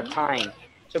 What time?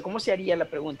 So, ¿cómo se haría la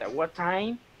pregunta? What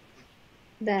time?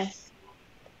 Does.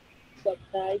 What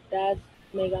time does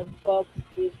Megan Fox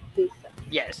eat pizza?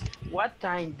 Yes. What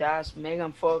time does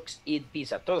Megan Fox eat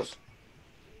pizza? Todos.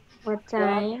 What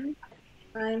time?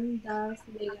 Time does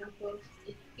Megan Fox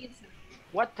eat pizza?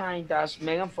 What time does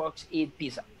Megan Fox eat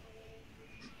pizza?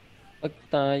 What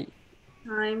time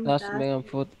Time does Megan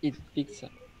Fox eat pizza?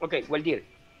 Ok, well, dear.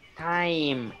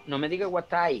 Time. No me diga what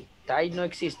time. Time no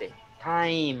existe.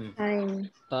 Time.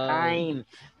 Time.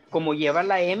 Como lleva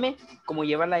la M,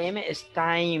 es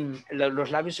time.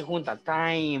 Los labios se juntan.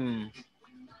 Time.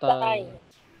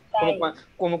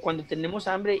 Como cuando tenemos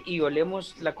hambre y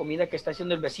olemos la comida que está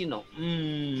haciendo el vecino.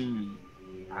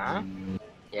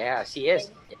 Yeah, así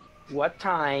es. What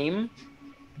time?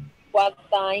 What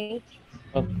time?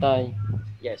 What time?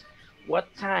 Yes. What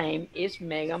time is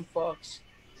Megan Fox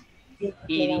Megan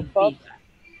eating Fox pizza?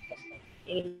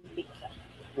 eating pizza.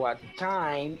 What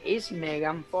time is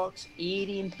Megan Fox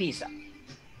eating pizza?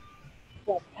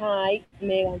 What time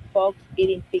Megan Fox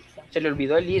eating pizza? Se le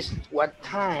olvidó el is. What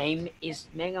time is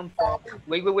Megan Fox?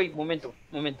 Wait, momento.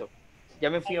 Ya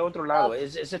me fui a otro lado.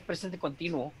 Ese es presente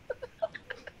continuo.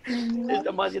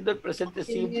 Estamos haciendo el presente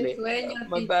Tiene simple. sueño,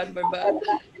 My teacher. bad.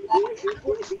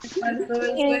 Pasó el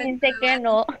Y sueño. dice que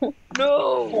no.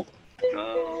 No,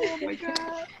 my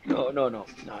God. No,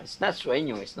 it's not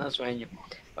sueño.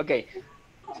 Okay,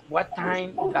 what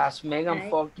time does Megan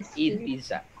Fox eat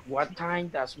pizza? What time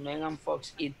does Megan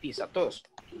Fox eat pizza? Todos.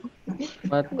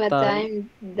 What time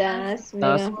does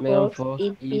Megan Megan Fox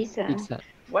eat pizza?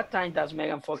 What time does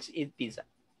Megan Fox eat pizza?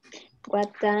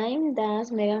 What time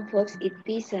does Megan Fox eat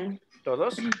pizza?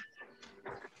 Todos.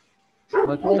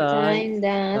 What What time time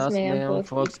does does Megan Megan Fox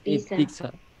Fox eat eat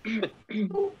pizza? pizza?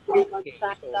 What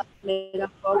time does Megan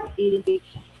Fox eating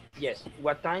pizza? Yes.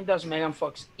 What time does Megan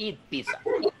Fox eat pizza?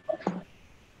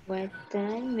 What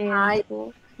time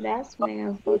does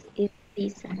Megan Fox eat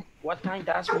pizza? What time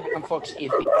does Megan Fox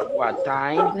eat pizza? What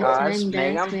time does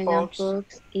Megan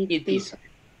Fox eat pizza?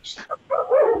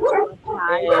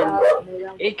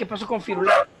 ¿Qué pasó con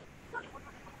Firulai?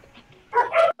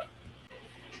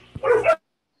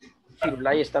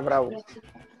 Firulai está bravo.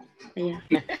 Yeah.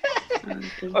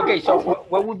 Okay, so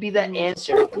what would be the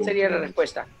answer? ¿Cuál sería la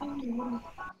respuesta?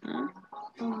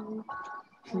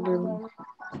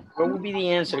 What would be the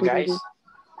answer, guys?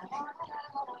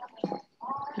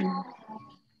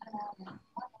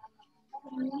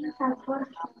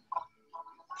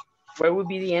 What would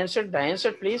be the answer? The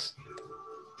answer, please.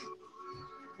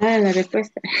 La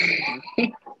respuesta.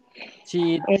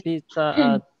 She eat pizza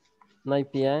at 9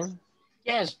 p.m.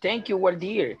 Yes, thank you,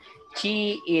 Waldir.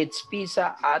 She eats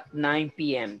pizza at 9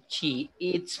 p.m. She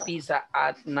eats pizza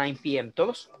at 9 p.m.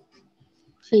 ¿Todos?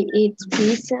 She eats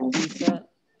pizza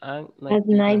At at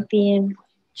 9 p.m.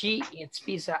 She eats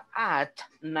pizza at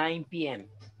 9 p.m.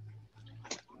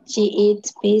 She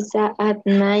eats pizza at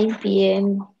 9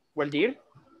 p.m. Waldir?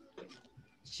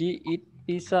 She eat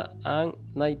pizza at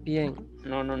 9 p.m.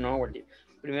 No, Waldir.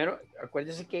 Primero,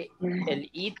 acuérdese que el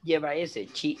eat lleva ese.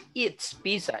 She eats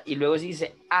pizza y luego se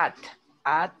dice at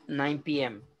 9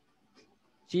 p.m.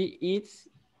 She eats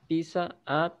pizza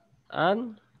at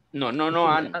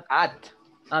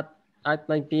At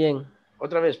 9 p.m.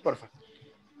 Otra vez, porfa.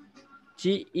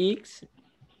 She eats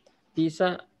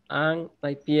pizza at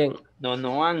 9 p.m.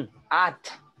 No,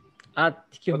 at.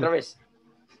 Otra vez.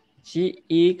 She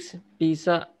eats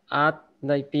pizza at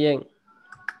 9 p.m.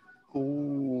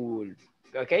 Cool.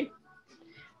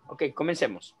 Ok,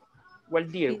 comencemos. Well,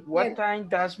 dear, what time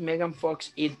does Megan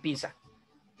Fox eat pizza?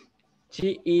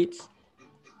 She eats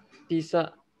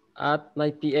pizza at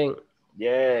 9 p.m.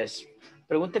 Yes.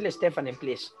 Pregúntele a Stephanie,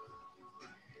 please.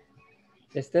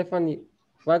 Stephanie,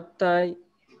 what time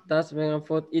does Megan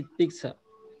Fox eat pizza?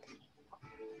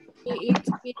 She eats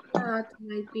pizza at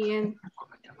 9 p.m.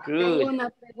 Good. Tengo una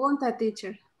pregunta,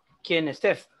 teacher. ¿Quién,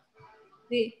 Steph?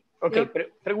 Sí. Ok,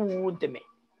 pregúnteme.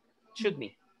 Shoot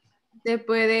me. Se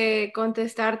puede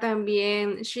contestar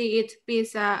también, she eats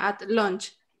pizza at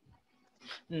lunch.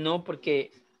 No,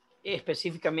 porque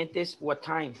específicamente es what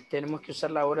time. Tenemos que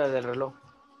usar la hora del reloj.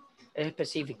 Es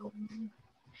específico.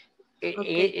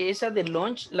 Okay. Esa de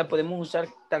lunch la podemos usar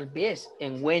tal vez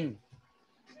en when.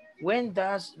 When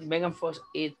does Megan Fox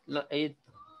eat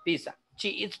pizza? She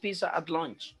eats pizza at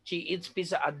lunch. She eats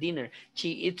pizza at dinner. She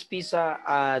eats pizza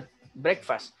at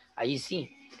breakfast. Ahí sí.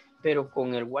 Pero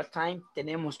con el what time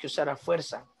tenemos que usar a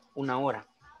fuerza una hora.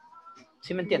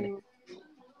 ¿Sí me entiende?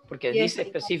 Porque dice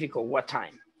específico what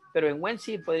time. Pero en when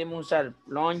sí podemos usar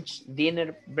lunch,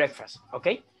 dinner, breakfast. ¿Ok?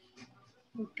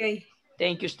 Ok.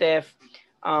 Thank you, Steph.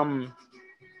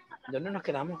 ¿Dónde nos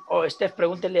quedamos? Oh, Steph,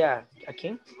 pregúntele a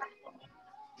quién.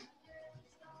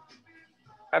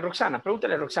 A Roxana.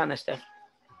 Pregúntale a Roxana, Steph.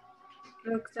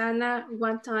 Roxana,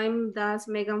 what time does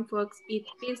Megan Fox eat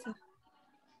pizza?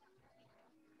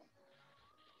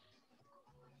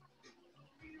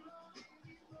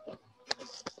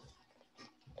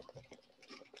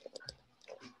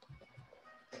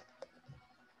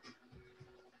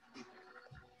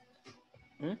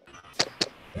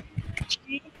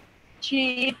 She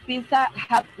eats pizza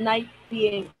at 9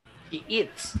 p.m.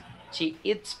 She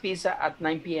eats pizza at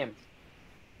 9 p.m.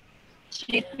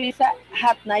 She eats pizza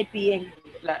at 9 p.m.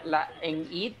 En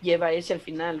eat lleva ese al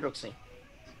final, Roxy.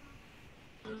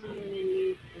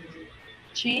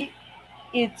 She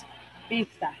eats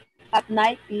pizza at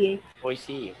 9 p.m. Hoy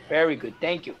sí, very good,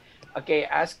 thank you. Okay,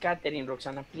 ask Catherine,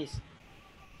 Roxana, please.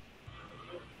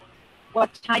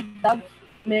 What time does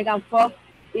Megan Fox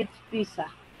eat pizza?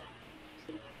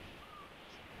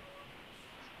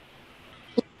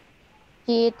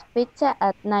 She eats pizza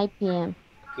at 9 p.m.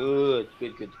 Good.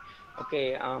 Ok,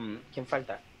 ¿quién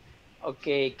falta?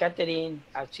 Ok, Catherine,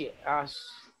 as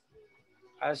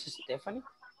Stephanie.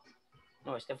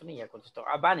 No, Stephanie ya contestó.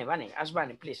 Vane, ask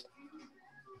Vane, please.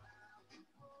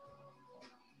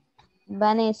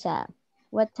 Vanessa,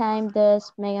 what time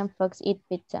does Megan Fox eat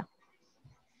pizza?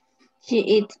 She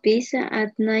eats pizza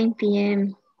at 9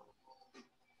 p.m.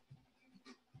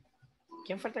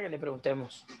 ¿Quién falta que le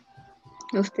preguntemos?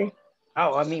 Usted.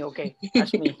 Oh, a mí, ok.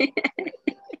 Ask me.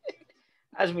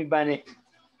 Ask me, Vane.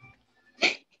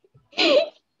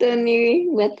 Tony,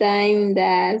 what time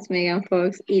does Megan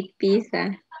Fox eat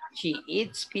pizza? She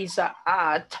eats pizza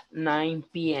at 9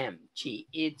 p.m. She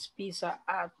eats pizza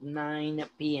at 9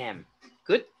 p.m.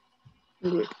 Good?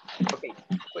 Good. Ok.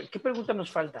 ¿Qué pregunta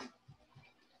nos falta?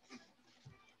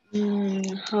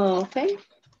 How often?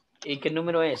 ¿Y qué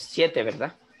número es? 7,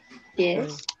 ¿verdad?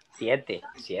 Yes. 7.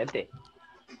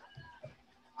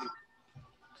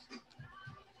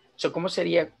 So, ¿cómo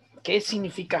sería? ¿Qué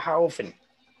significa how often?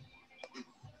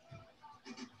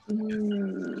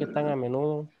 ¿Qué tan a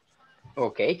menudo?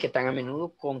 Ok, ¿qué tan a menudo?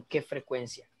 ¿Con qué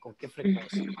frecuencia? ¿Con qué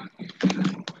frecuencia?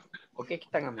 Ok, ¿qué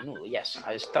tan a menudo? Yes,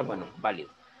 está bueno, válido.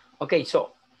 Ok,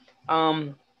 so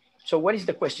what is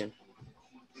the question?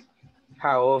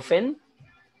 How often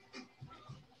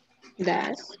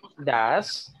does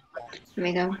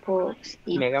Megan Fox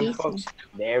eat Megan pizza? Fox,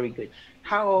 very good.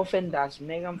 How often does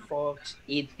Megan Fox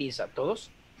eat pizza? ¿Todos?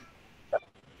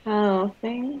 How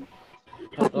often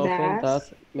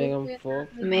does Megan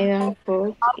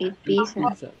Fox eat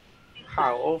pizza?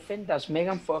 How often does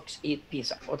Megan Fox eat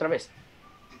pizza? Otra vez.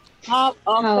 How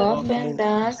often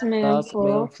does Megan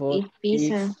Fox eat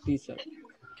pizza?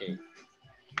 Okay.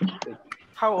 Good.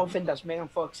 How often does Megan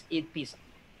Fox eat pizza?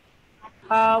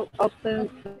 how often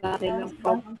does Megan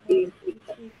Fox eat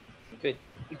pizza? Good.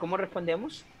 ¿Y cómo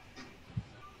respondemos?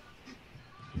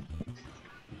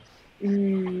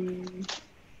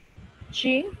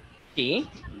 She Sí.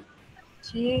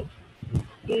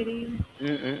 eating.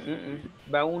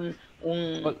 Va un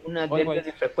adverbio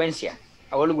de frecuencia.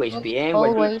 Always, bien.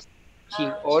 Always. She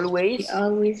always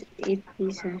Eats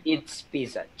pizza. eats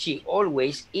pizza. She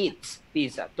always eats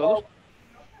pizza. ¿Todos?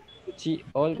 She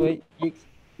always eats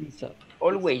pizza.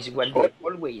 Always, Waldir.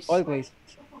 Always. Always.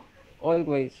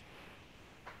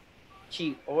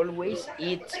 She always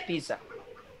eats pizza.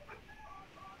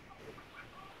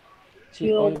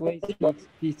 She always eats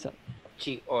pizza.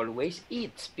 She always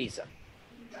eats pizza.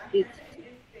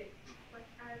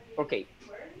 Okay,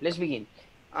 let's begin.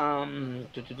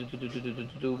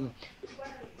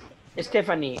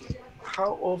 Stephanie,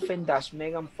 how often does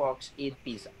Megan Fox eat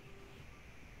pizza?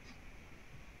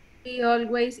 She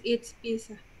always eats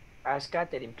pizza. Ask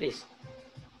Catherine, please.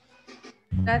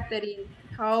 Catherine,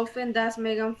 how often does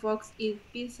Megan Fox eat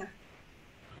pizza?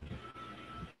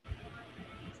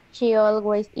 She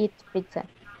always eats pizza.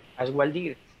 Ask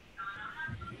Waldir.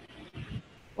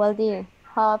 Waldir,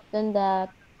 how often does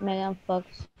Megan Fox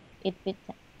eat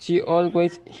pizza? She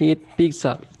always eats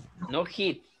pizza. No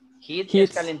heat. Heat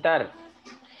es calentar.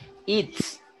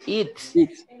 Eats.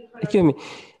 Excuse me.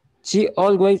 She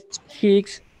always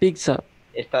eats pizza.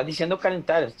 Está diciendo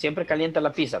calentar. Siempre calienta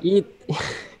la pizza. Eat.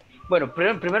 Bueno,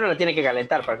 primero la tiene que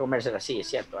calentar para comérsela así, es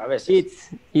cierto. A veces.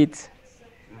 Eats.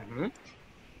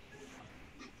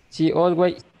 She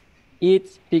always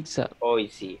eats pizza. Hoy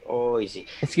sí.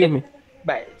 Excuse me.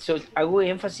 Hago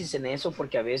énfasis en eso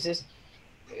porque a veces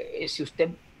si usted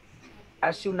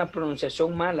hace una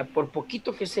pronunciación mala, por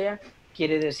poquito que sea,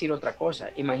 quiere decir otra cosa.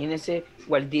 Imagínense,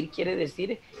 Waldir quiere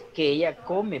decir que ella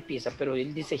come pizza, pero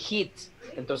él dice eats,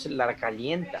 entonces la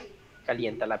calienta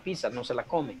la pizza, no se la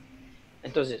come.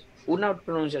 Entonces, una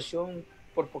pronunciación,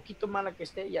 por poquito mala que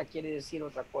esté, ya quiere decir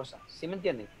otra cosa. ¿Sí me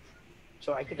entienden?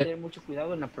 Hay que tener mucho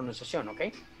cuidado en la pronunciación, ¿ok?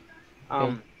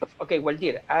 Ok,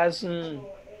 Waldir, haz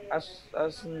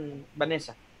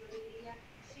Vanessa.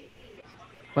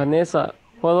 Vanessa,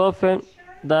 how often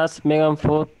does Megan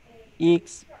Fox eat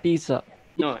pizza?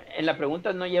 No, en la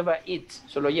pregunta no lleva it,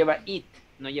 solo lleva it,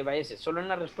 no lleva ese. Solo en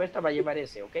la respuesta va a llevar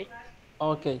ese, ¿ok?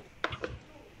 Ok.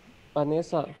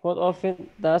 Vanessa, how often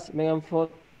does Megan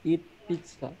Fox eat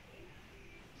pizza?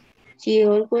 She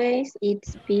always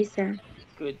eats pizza.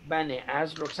 Good. Vane,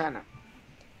 ask Roxana.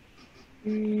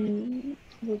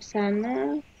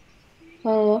 Roxana,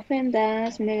 how often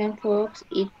does Megan Fox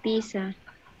eat pizza?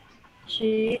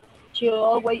 She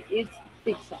always eats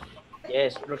pizza.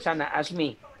 Yes, Roxana, ask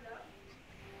me.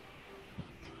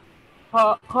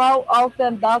 How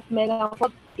often does Megan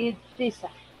Fox eat pizza?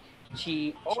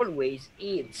 She always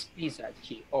eats pizza.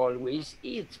 She always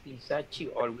eats pizza. She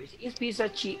always eats pizza.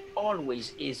 She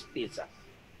always eats pizza.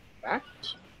 ¿Ah?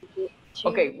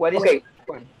 Okay, what is the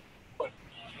one?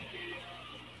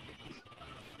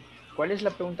 ¿Cuál es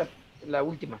la pregunta, la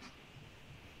última?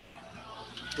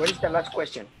 What is the last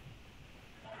question?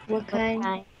 What kind?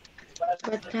 Kind.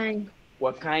 What kind?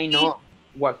 What kind of?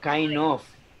 What kind of?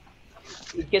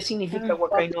 ¿Y qué significa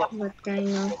what kind of? What kind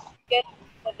of? ¿Qué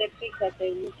tipo de pizza te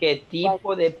gusta? ¿Qué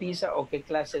tipo de pizza o qué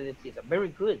clase de pizza? Very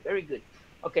good, very good.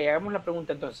 Ok, hagamos la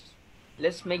pregunta entonces.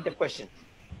 Let's make the question.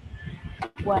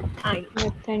 What kind?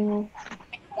 What kind of?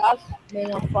 Does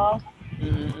Megan Fox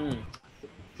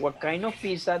What kind of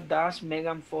pizza does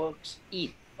Megan Fox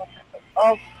eat?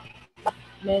 of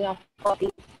Megan Fox?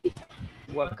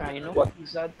 What kind of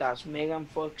pizza does Megan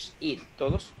Fox eat?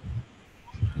 ¿Todos?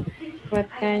 What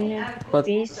kind of What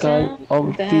pizza kind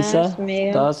of pizza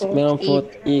does Megan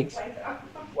Fox eat?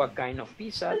 What kind of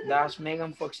pizza does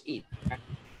Megan Fox eat?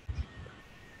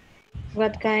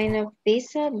 What kind of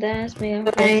pizza does Megan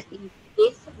Fox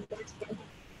eat?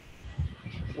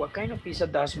 What kind of pizza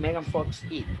does Megan Fox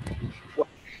eat?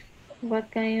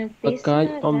 What kind of What pizza, kind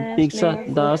of pizza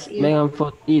does Megan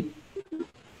Fox eat?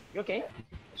 Okay.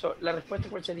 So, la respuesta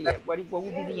cuál sería? What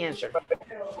would be the answer?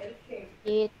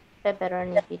 Eat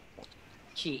pepperoni pizza.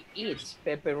 She eats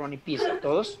pepperoni pizza.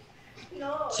 ¿Todos?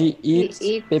 She eats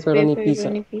pepperoni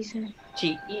pizza.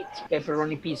 She eats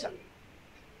pepperoni pizza.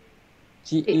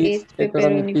 She eats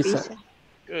pepperoni pizza.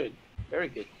 Good. Very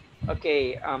good.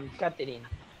 Okay, Catherine.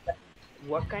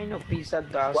 What kind of pizza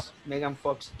does Megan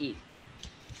Fox eat?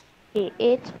 She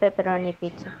eats pepperoni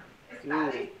pizza.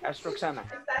 Good. Ask Roxana.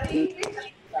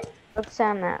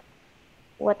 Roxana,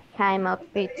 what kind of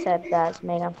pizza does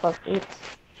Megan Fox eat?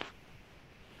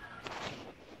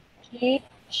 She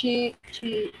She?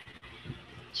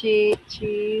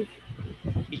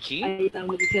 ahí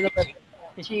estamos diciendo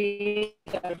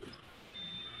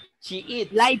She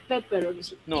eats. light pepper.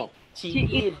 No, she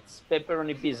eats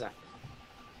pepperoni pizza.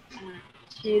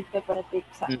 She eats pepperoni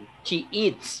pizza. She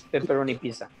eats pepperoni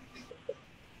pizza.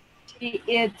 She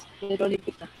eats pepperoni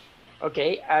pizza.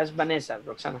 Okay, ask Vanessa,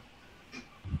 Roxana.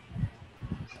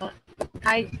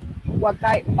 What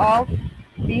kind of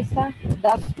pizza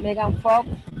does Megan Fox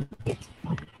eat?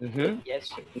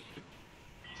 Yes.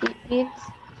 She eats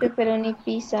pepperoni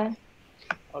pizza.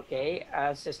 Okay,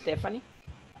 ask Stephanie.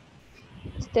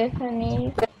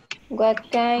 Stephanie,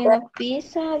 what kind of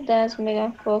pizza does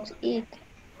Megan Fox eat?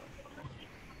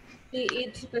 She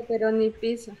eats pepperoni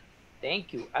pizza.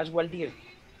 Thank you. Ask Waldir.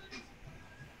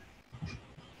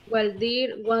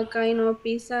 Waldir, what kind of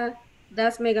pizza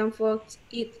does Megan Fox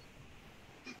eat?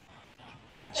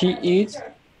 She eats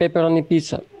pepperoni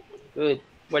pizza. Good.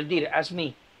 Waldir, ask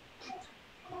me.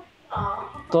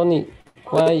 Tony,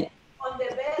 why?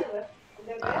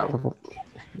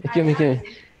 Excuse me.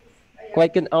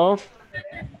 What kind of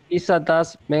pizza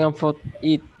does Megan Fox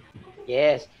eat?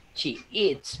 Yes, she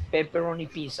eats pepperoni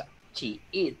pizza. She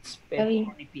eats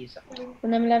pepperoni pizza.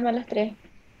 Poneme la arma a las 3.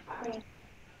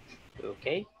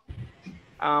 Okay.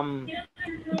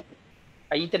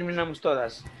 Ahí terminamos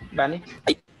todas, ¿vale?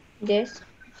 Yes.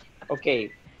 Ok,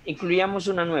 incluyamos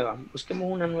una nueva.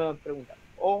 Busquemos una nueva pregunta.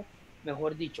 O,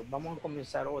 mejor dicho, vamos a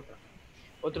comenzar otra.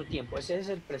 Otro tiempo. Ese es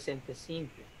el presente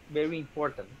simple. Very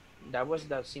important. That was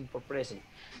the simple present.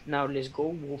 Now let's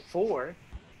go for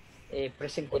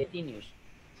present continuous.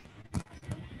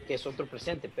 Que es otro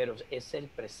presente, pero es el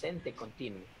presente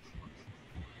continuo.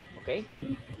 Ok.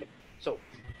 So,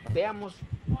 veamos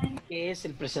qué es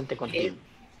el presente continuo.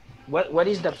 What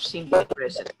is the simple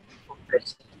present?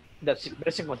 The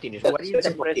present continuous. What is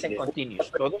the present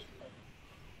continuous? ¿Todos?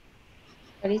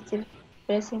 What is the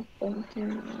present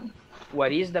continuous?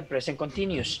 What is the present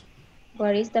continuous?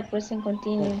 What is the present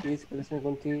continuous? What is present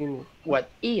continuous? What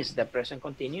is the present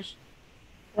continuous?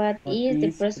 What is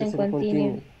the present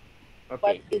continuous?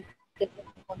 Ok.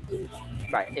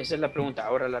 Vale, esa es la pregunta.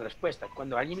 Ahora la respuesta.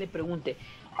 Cuando alguien le pregunte,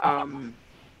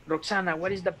 Roxana,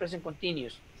 what is the present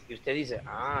continuous? Y usted dice,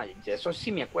 eso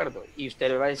sí me acuerdo. Y usted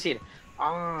le va a decir,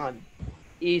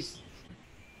 is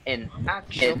an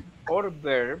action or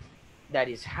verb that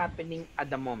is happening at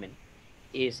the moment.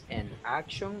 Is an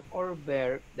action or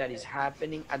verb that is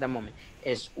happening at the moment.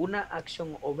 Es una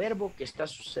acción o verbo que está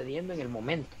sucediendo en el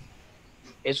momento.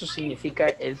 Eso significa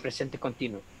el presente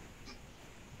continuo.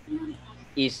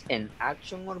 Is an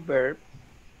action or verb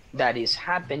that is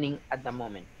happening at the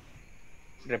moment.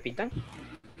 Repitan.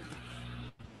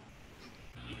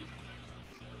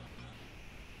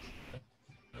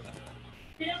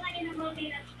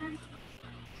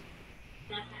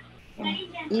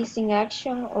 Is in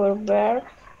action or verb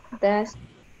that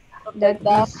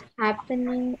is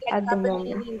happening at the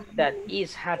moment. That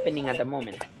is happening at the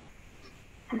moment.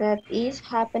 That is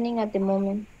happening at the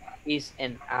moment. Is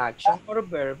an action or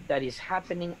verb that is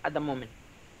happening at the moment.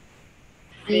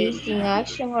 Is in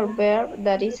action or verb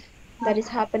that is that is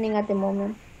happening at the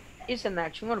moment. Is an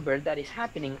action or verb that is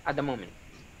happening at the moment.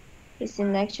 It's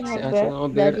an action It's or an action verb or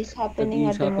that verb is that happening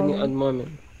is at the happening at the moment.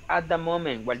 moment. At the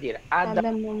moment, Waldir. At the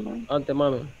moment. At the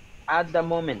moment. At the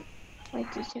moment. My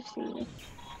teacher said.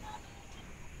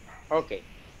 Okay,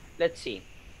 let's see.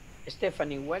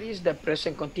 Stephanie, what is the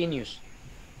present continuous?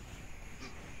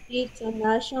 It's an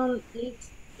action.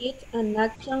 It's an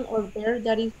action or verb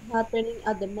that is happening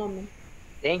at the moment.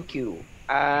 Thank you.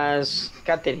 As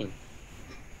Catherine.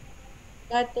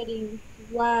 Catherine,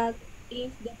 what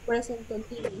is the present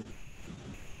continuous?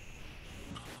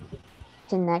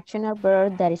 It's an action or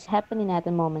verb that is happening at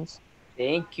the moment.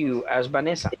 Thank you. As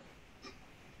Vanessa.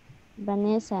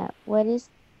 Vanessa, what is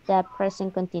the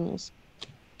present continuous?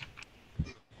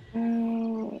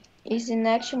 It's an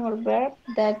action or verb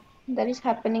that is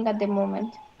happening at the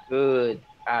moment. Good.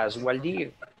 As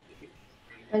Waldir.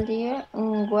 Well, dear,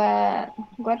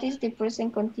 what is the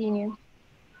present continuous?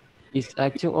 It's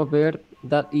action or verb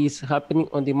that is happening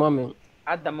on the moment.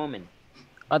 At the moment.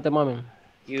 At the moment.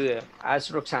 You.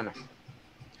 As Roxana.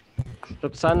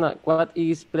 Roxana, what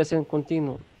is present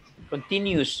continuous?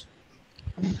 Continuous.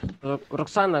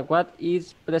 Roxana, what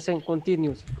is present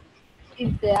continuous?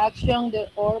 Is the action the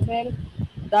or verb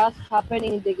that's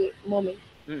happening in the moment.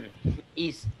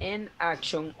 Is an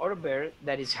action or verb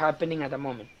that is happening at the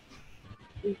moment.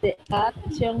 Is the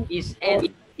action Is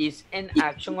an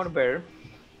action or verb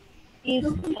is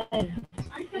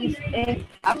an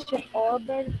action or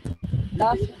verb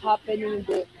that's happening in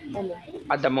the moment.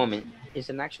 at the moment. Is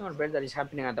an action or verb that is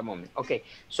happening at the moment. Okay,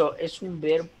 so es un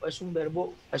verbo,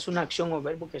 es una acción o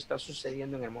verbo que está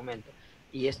sucediendo en el momento.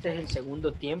 Y este es el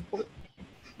segundo tiempo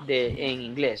en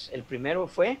inglés. El primero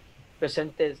fue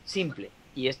presente simple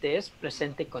y este es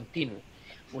presente continuo.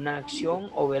 Una acción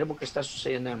o verbo que está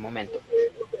sucediendo en el momento.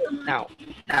 Now,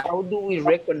 how do we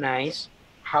recognize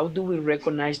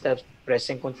the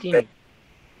present continuous?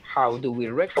 How do we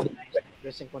recognize the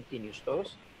present continuous?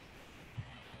 Todos.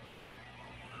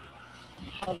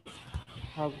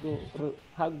 How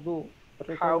do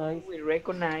How we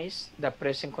recognize the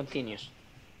present continuous?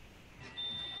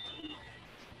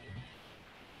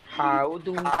 How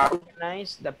do we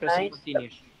recognize the present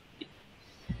continuous?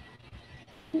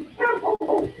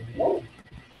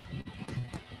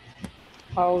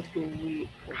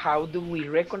 How do we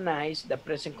recognize the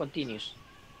present continuous?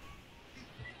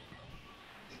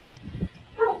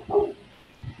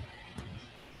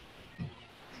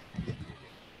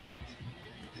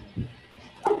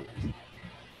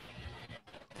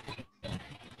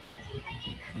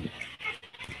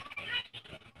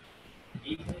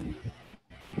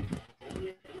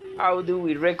 How do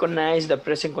we recognize the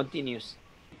present continuous?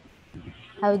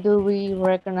 How do we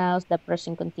recognize the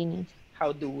present continuous?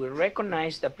 How do we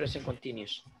recognize the present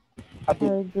continuous?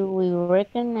 How do we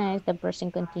recognize the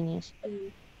present continuous?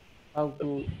 How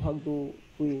do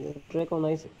we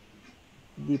recognize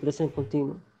the present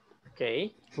continuous? Ok.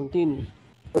 Continuous.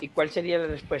 ¿Y cuál sería la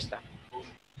respuesta?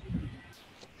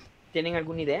 ¿Tienen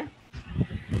alguna idea?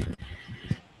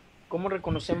 ¿Cómo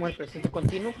reconocemos el presente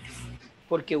continuo?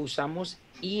 Porque usamos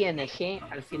ing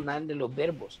al final de los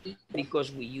verbos.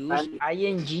 Because we use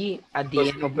ing at the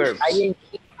end of verbs.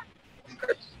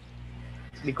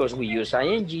 Because we use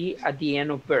ing at the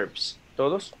end of verbs.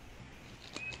 ¿Todos?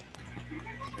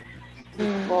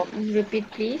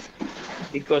 Repeat, please.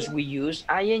 Because we use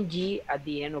ing at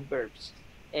the end of verbs.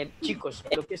 Chicos,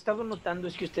 lo que he estado notando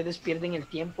es que ustedes pierden el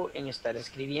tiempo en estar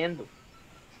escribiendo.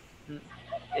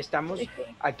 Estamos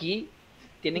aquí,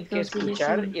 tienen que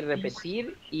escuchar y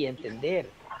repetir y entender,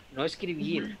 no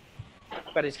escribir.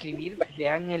 Para escribir,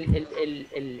 vean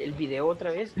el video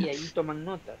otra vez y ahí toman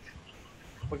notas.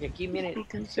 Porque aquí, miren,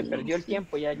 se perdió el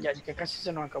tiempo, ya casi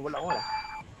se nos acabó la hora.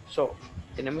 So,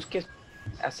 tenemos que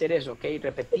hacer eso, ¿ok?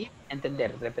 Repetir,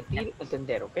 entender,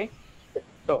 ¿ok?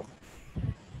 So,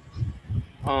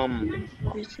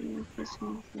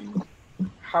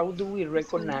 how do we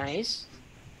recognize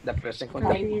the present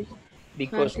continuous?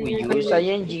 Because we use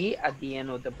ing at the end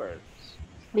of the verbs.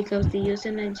 Because they use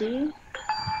ing.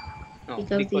 No,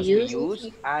 Because we use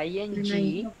ing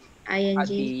ing at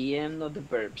the end of the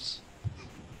verbs.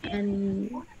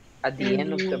 and At the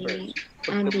end of the verbs.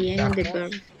 and the end of the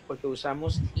verb. Porque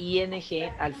usamos ing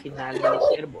al final de los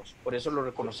verbos. Por eso lo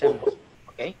reconocemos.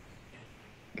 ¿Ok?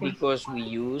 Because we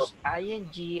use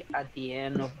ing at the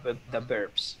end of the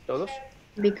verbs. ¿Todos?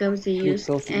 Because they use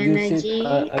ing at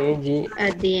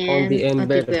the end of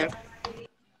the verb.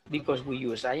 Because we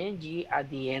use ing at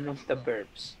the end of the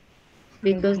verbs.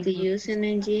 Because they use ing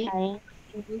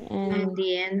And at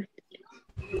the end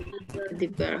of the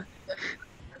verb.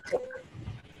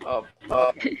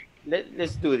 Okay.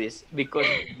 let's do this because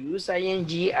we use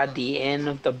ing at the end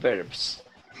of the verbs.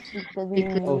 Because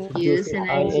Because we use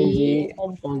an ing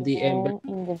on the end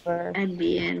in the verb. at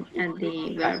the end, at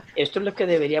the verb. Esto es lo que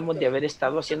deberíamos de haber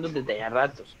estado haciendo desde ya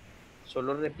ratos.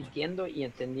 Solo repitiendo y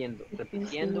entendiendo,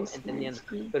 repitiendo, entendiendo.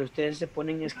 Pero ustedes se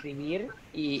ponen a escribir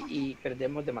y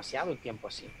perdemos demasiado tiempo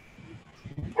así.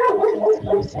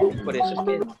 Por eso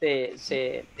es que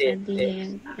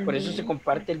por eso se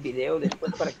comparte el video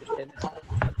después para que ustedes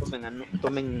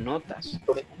tomen notas.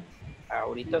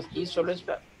 Ahorita aquí solo es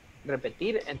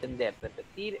repetir, entender,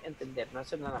 no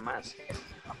hacer nada más.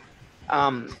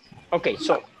 Ok,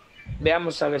 so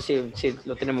veamos a ver si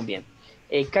lo tenemos bien.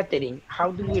 Catherine, how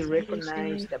do we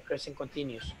recognize the present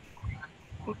continuous?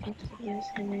 Because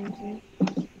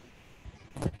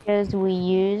we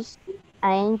use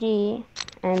ing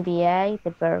and the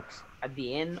verbs. At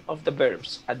the end of the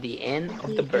verbs. At the end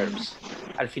of the verbs.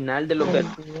 Al final de los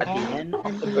verbos. At the end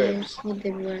of the verbs.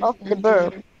 Of the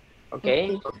verb.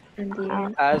 Okay.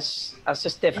 As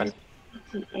Stefan.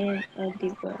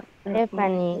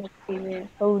 Stephanie,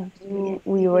 how do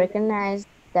we recognize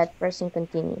that present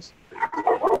continuous?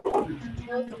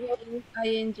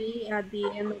 ing at the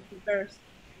end of the verse.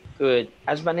 Good.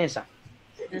 As Vanessa.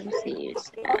 How do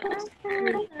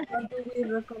we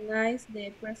recognize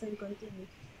the present continuous?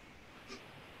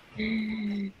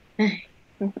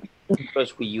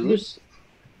 Because we use.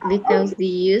 Because we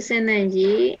use an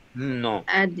ing. No.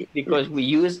 Because we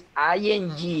use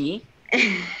ing.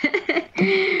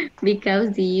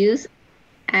 Because we use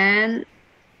an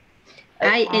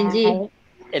ing.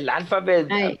 El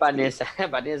alfabeto, Vanessa,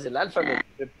 el alfabeto.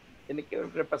 Tiene que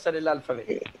repasar el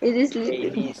alfabeto. It is A,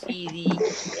 B, C, D,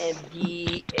 F,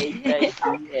 G, H, I,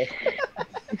 J, K.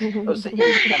 O sea,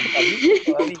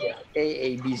 todavía.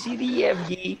 A, B, C, D, F,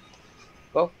 G.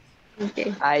 Go.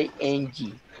 Okay. ing.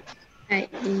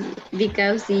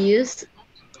 Because we use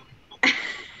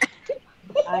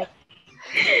ing.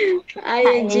 At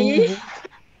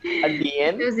the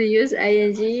end. Because we use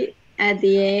ing at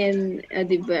the end of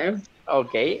the verb.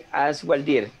 Okay, as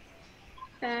Waldir.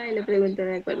 Ay, la pregunta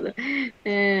no me acuerdo.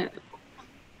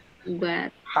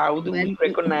 How do we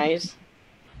recognize?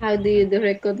 How do you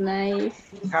recognize?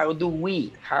 How do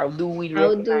we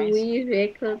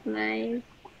recognize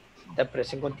the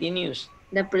present continuous?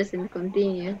 The present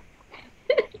continuous.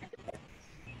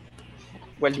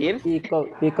 Waldir?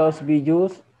 Because we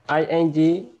use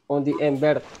ing on the end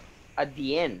verb. At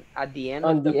the end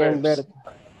On of the the end verbs. verb.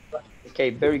 Okay,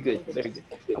 very good, very good.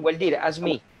 Waldir, ask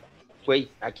me.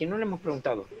 Wait, aquí no le hemos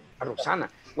preguntado. A Roxana.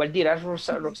 Waldir, ask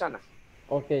Roxana.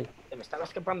 Okay. Se me estaba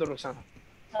escapando Roxana.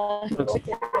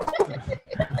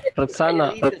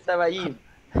 Roxana. Estaba ahí.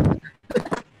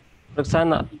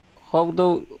 Roxana, how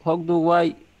do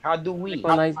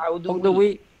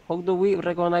we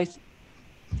recognize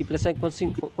the present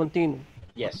continuous?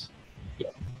 Yes.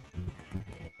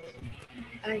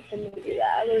 Ay, se me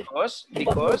olvidado.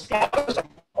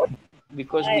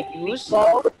 Because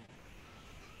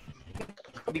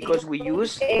we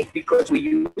use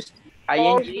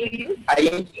ing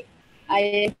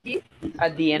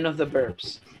at the end of the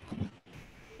verbs.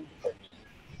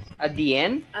 At the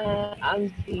end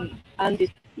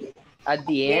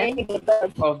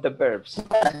of the verbs.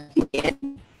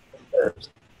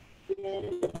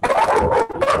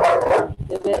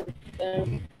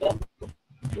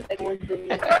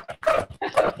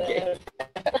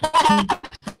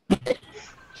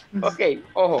 Okay,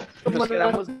 ojo, nos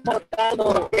quedamos.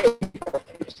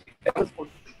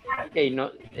 Okay,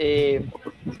 no,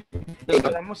 nos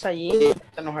quedamos allí,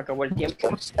 se nos acabó el tiempo.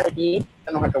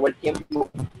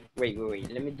 Wait,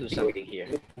 let me do something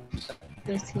here.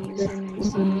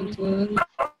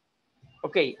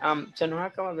 Okay, se nos ha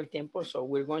acabado el tiempo, so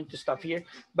we're going to stop here,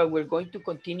 but we're going to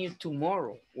continue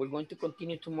tomorrow. We're going to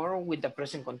continue tomorrow with the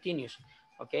present continuous,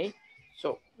 okay?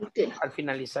 So, al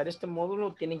finalizar este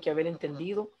módulo, tienen que haber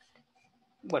entendido,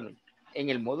 bueno, en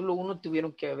el módulo 1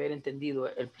 tuvieron que haber entendido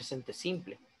el presente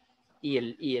simple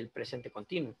y el presente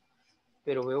continuo,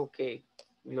 pero veo que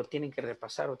lo tienen que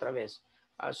repasar otra vez.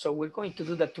 So we're going to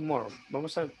do that tomorrow.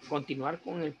 Vamos a continuar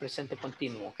con el presente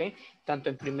continuo, ¿ok? Tanto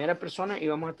en primera persona y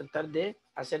vamos a tratar de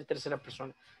hacer tercera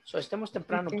persona. So estemos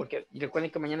temprano porque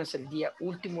recuerden que mañana es el día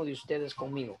último de ustedes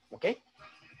conmigo, ¿ok?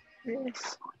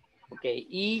 Yes. Ok,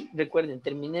 y recuerden,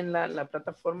 terminen la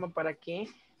plataforma para que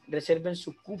reserven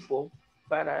su cupo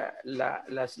para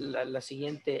el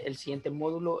siguiente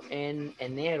módulo en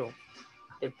enero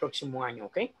del próximo año,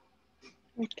 ¿ok?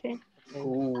 Okay.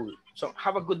 Cool. So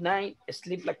have a good night,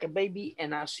 sleep like a baby,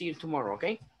 and I'll see you tomorrow,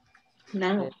 okay?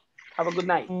 No. Have a good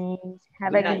night.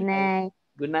 Have a good night.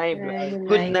 Good night. Good Good night, night,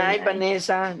 good night.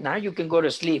 Vanessa. Now you can go to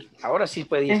sleep. Ahora sí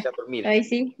puede irse a dormir. Ay,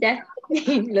 sí, ya.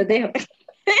 Los dejo.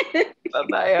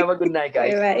 Bye-bye. Have a good night,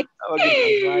 guys. Bye, bye. Have a good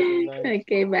night. Bye, good night.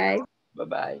 Okay, bye.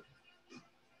 Bye-bye.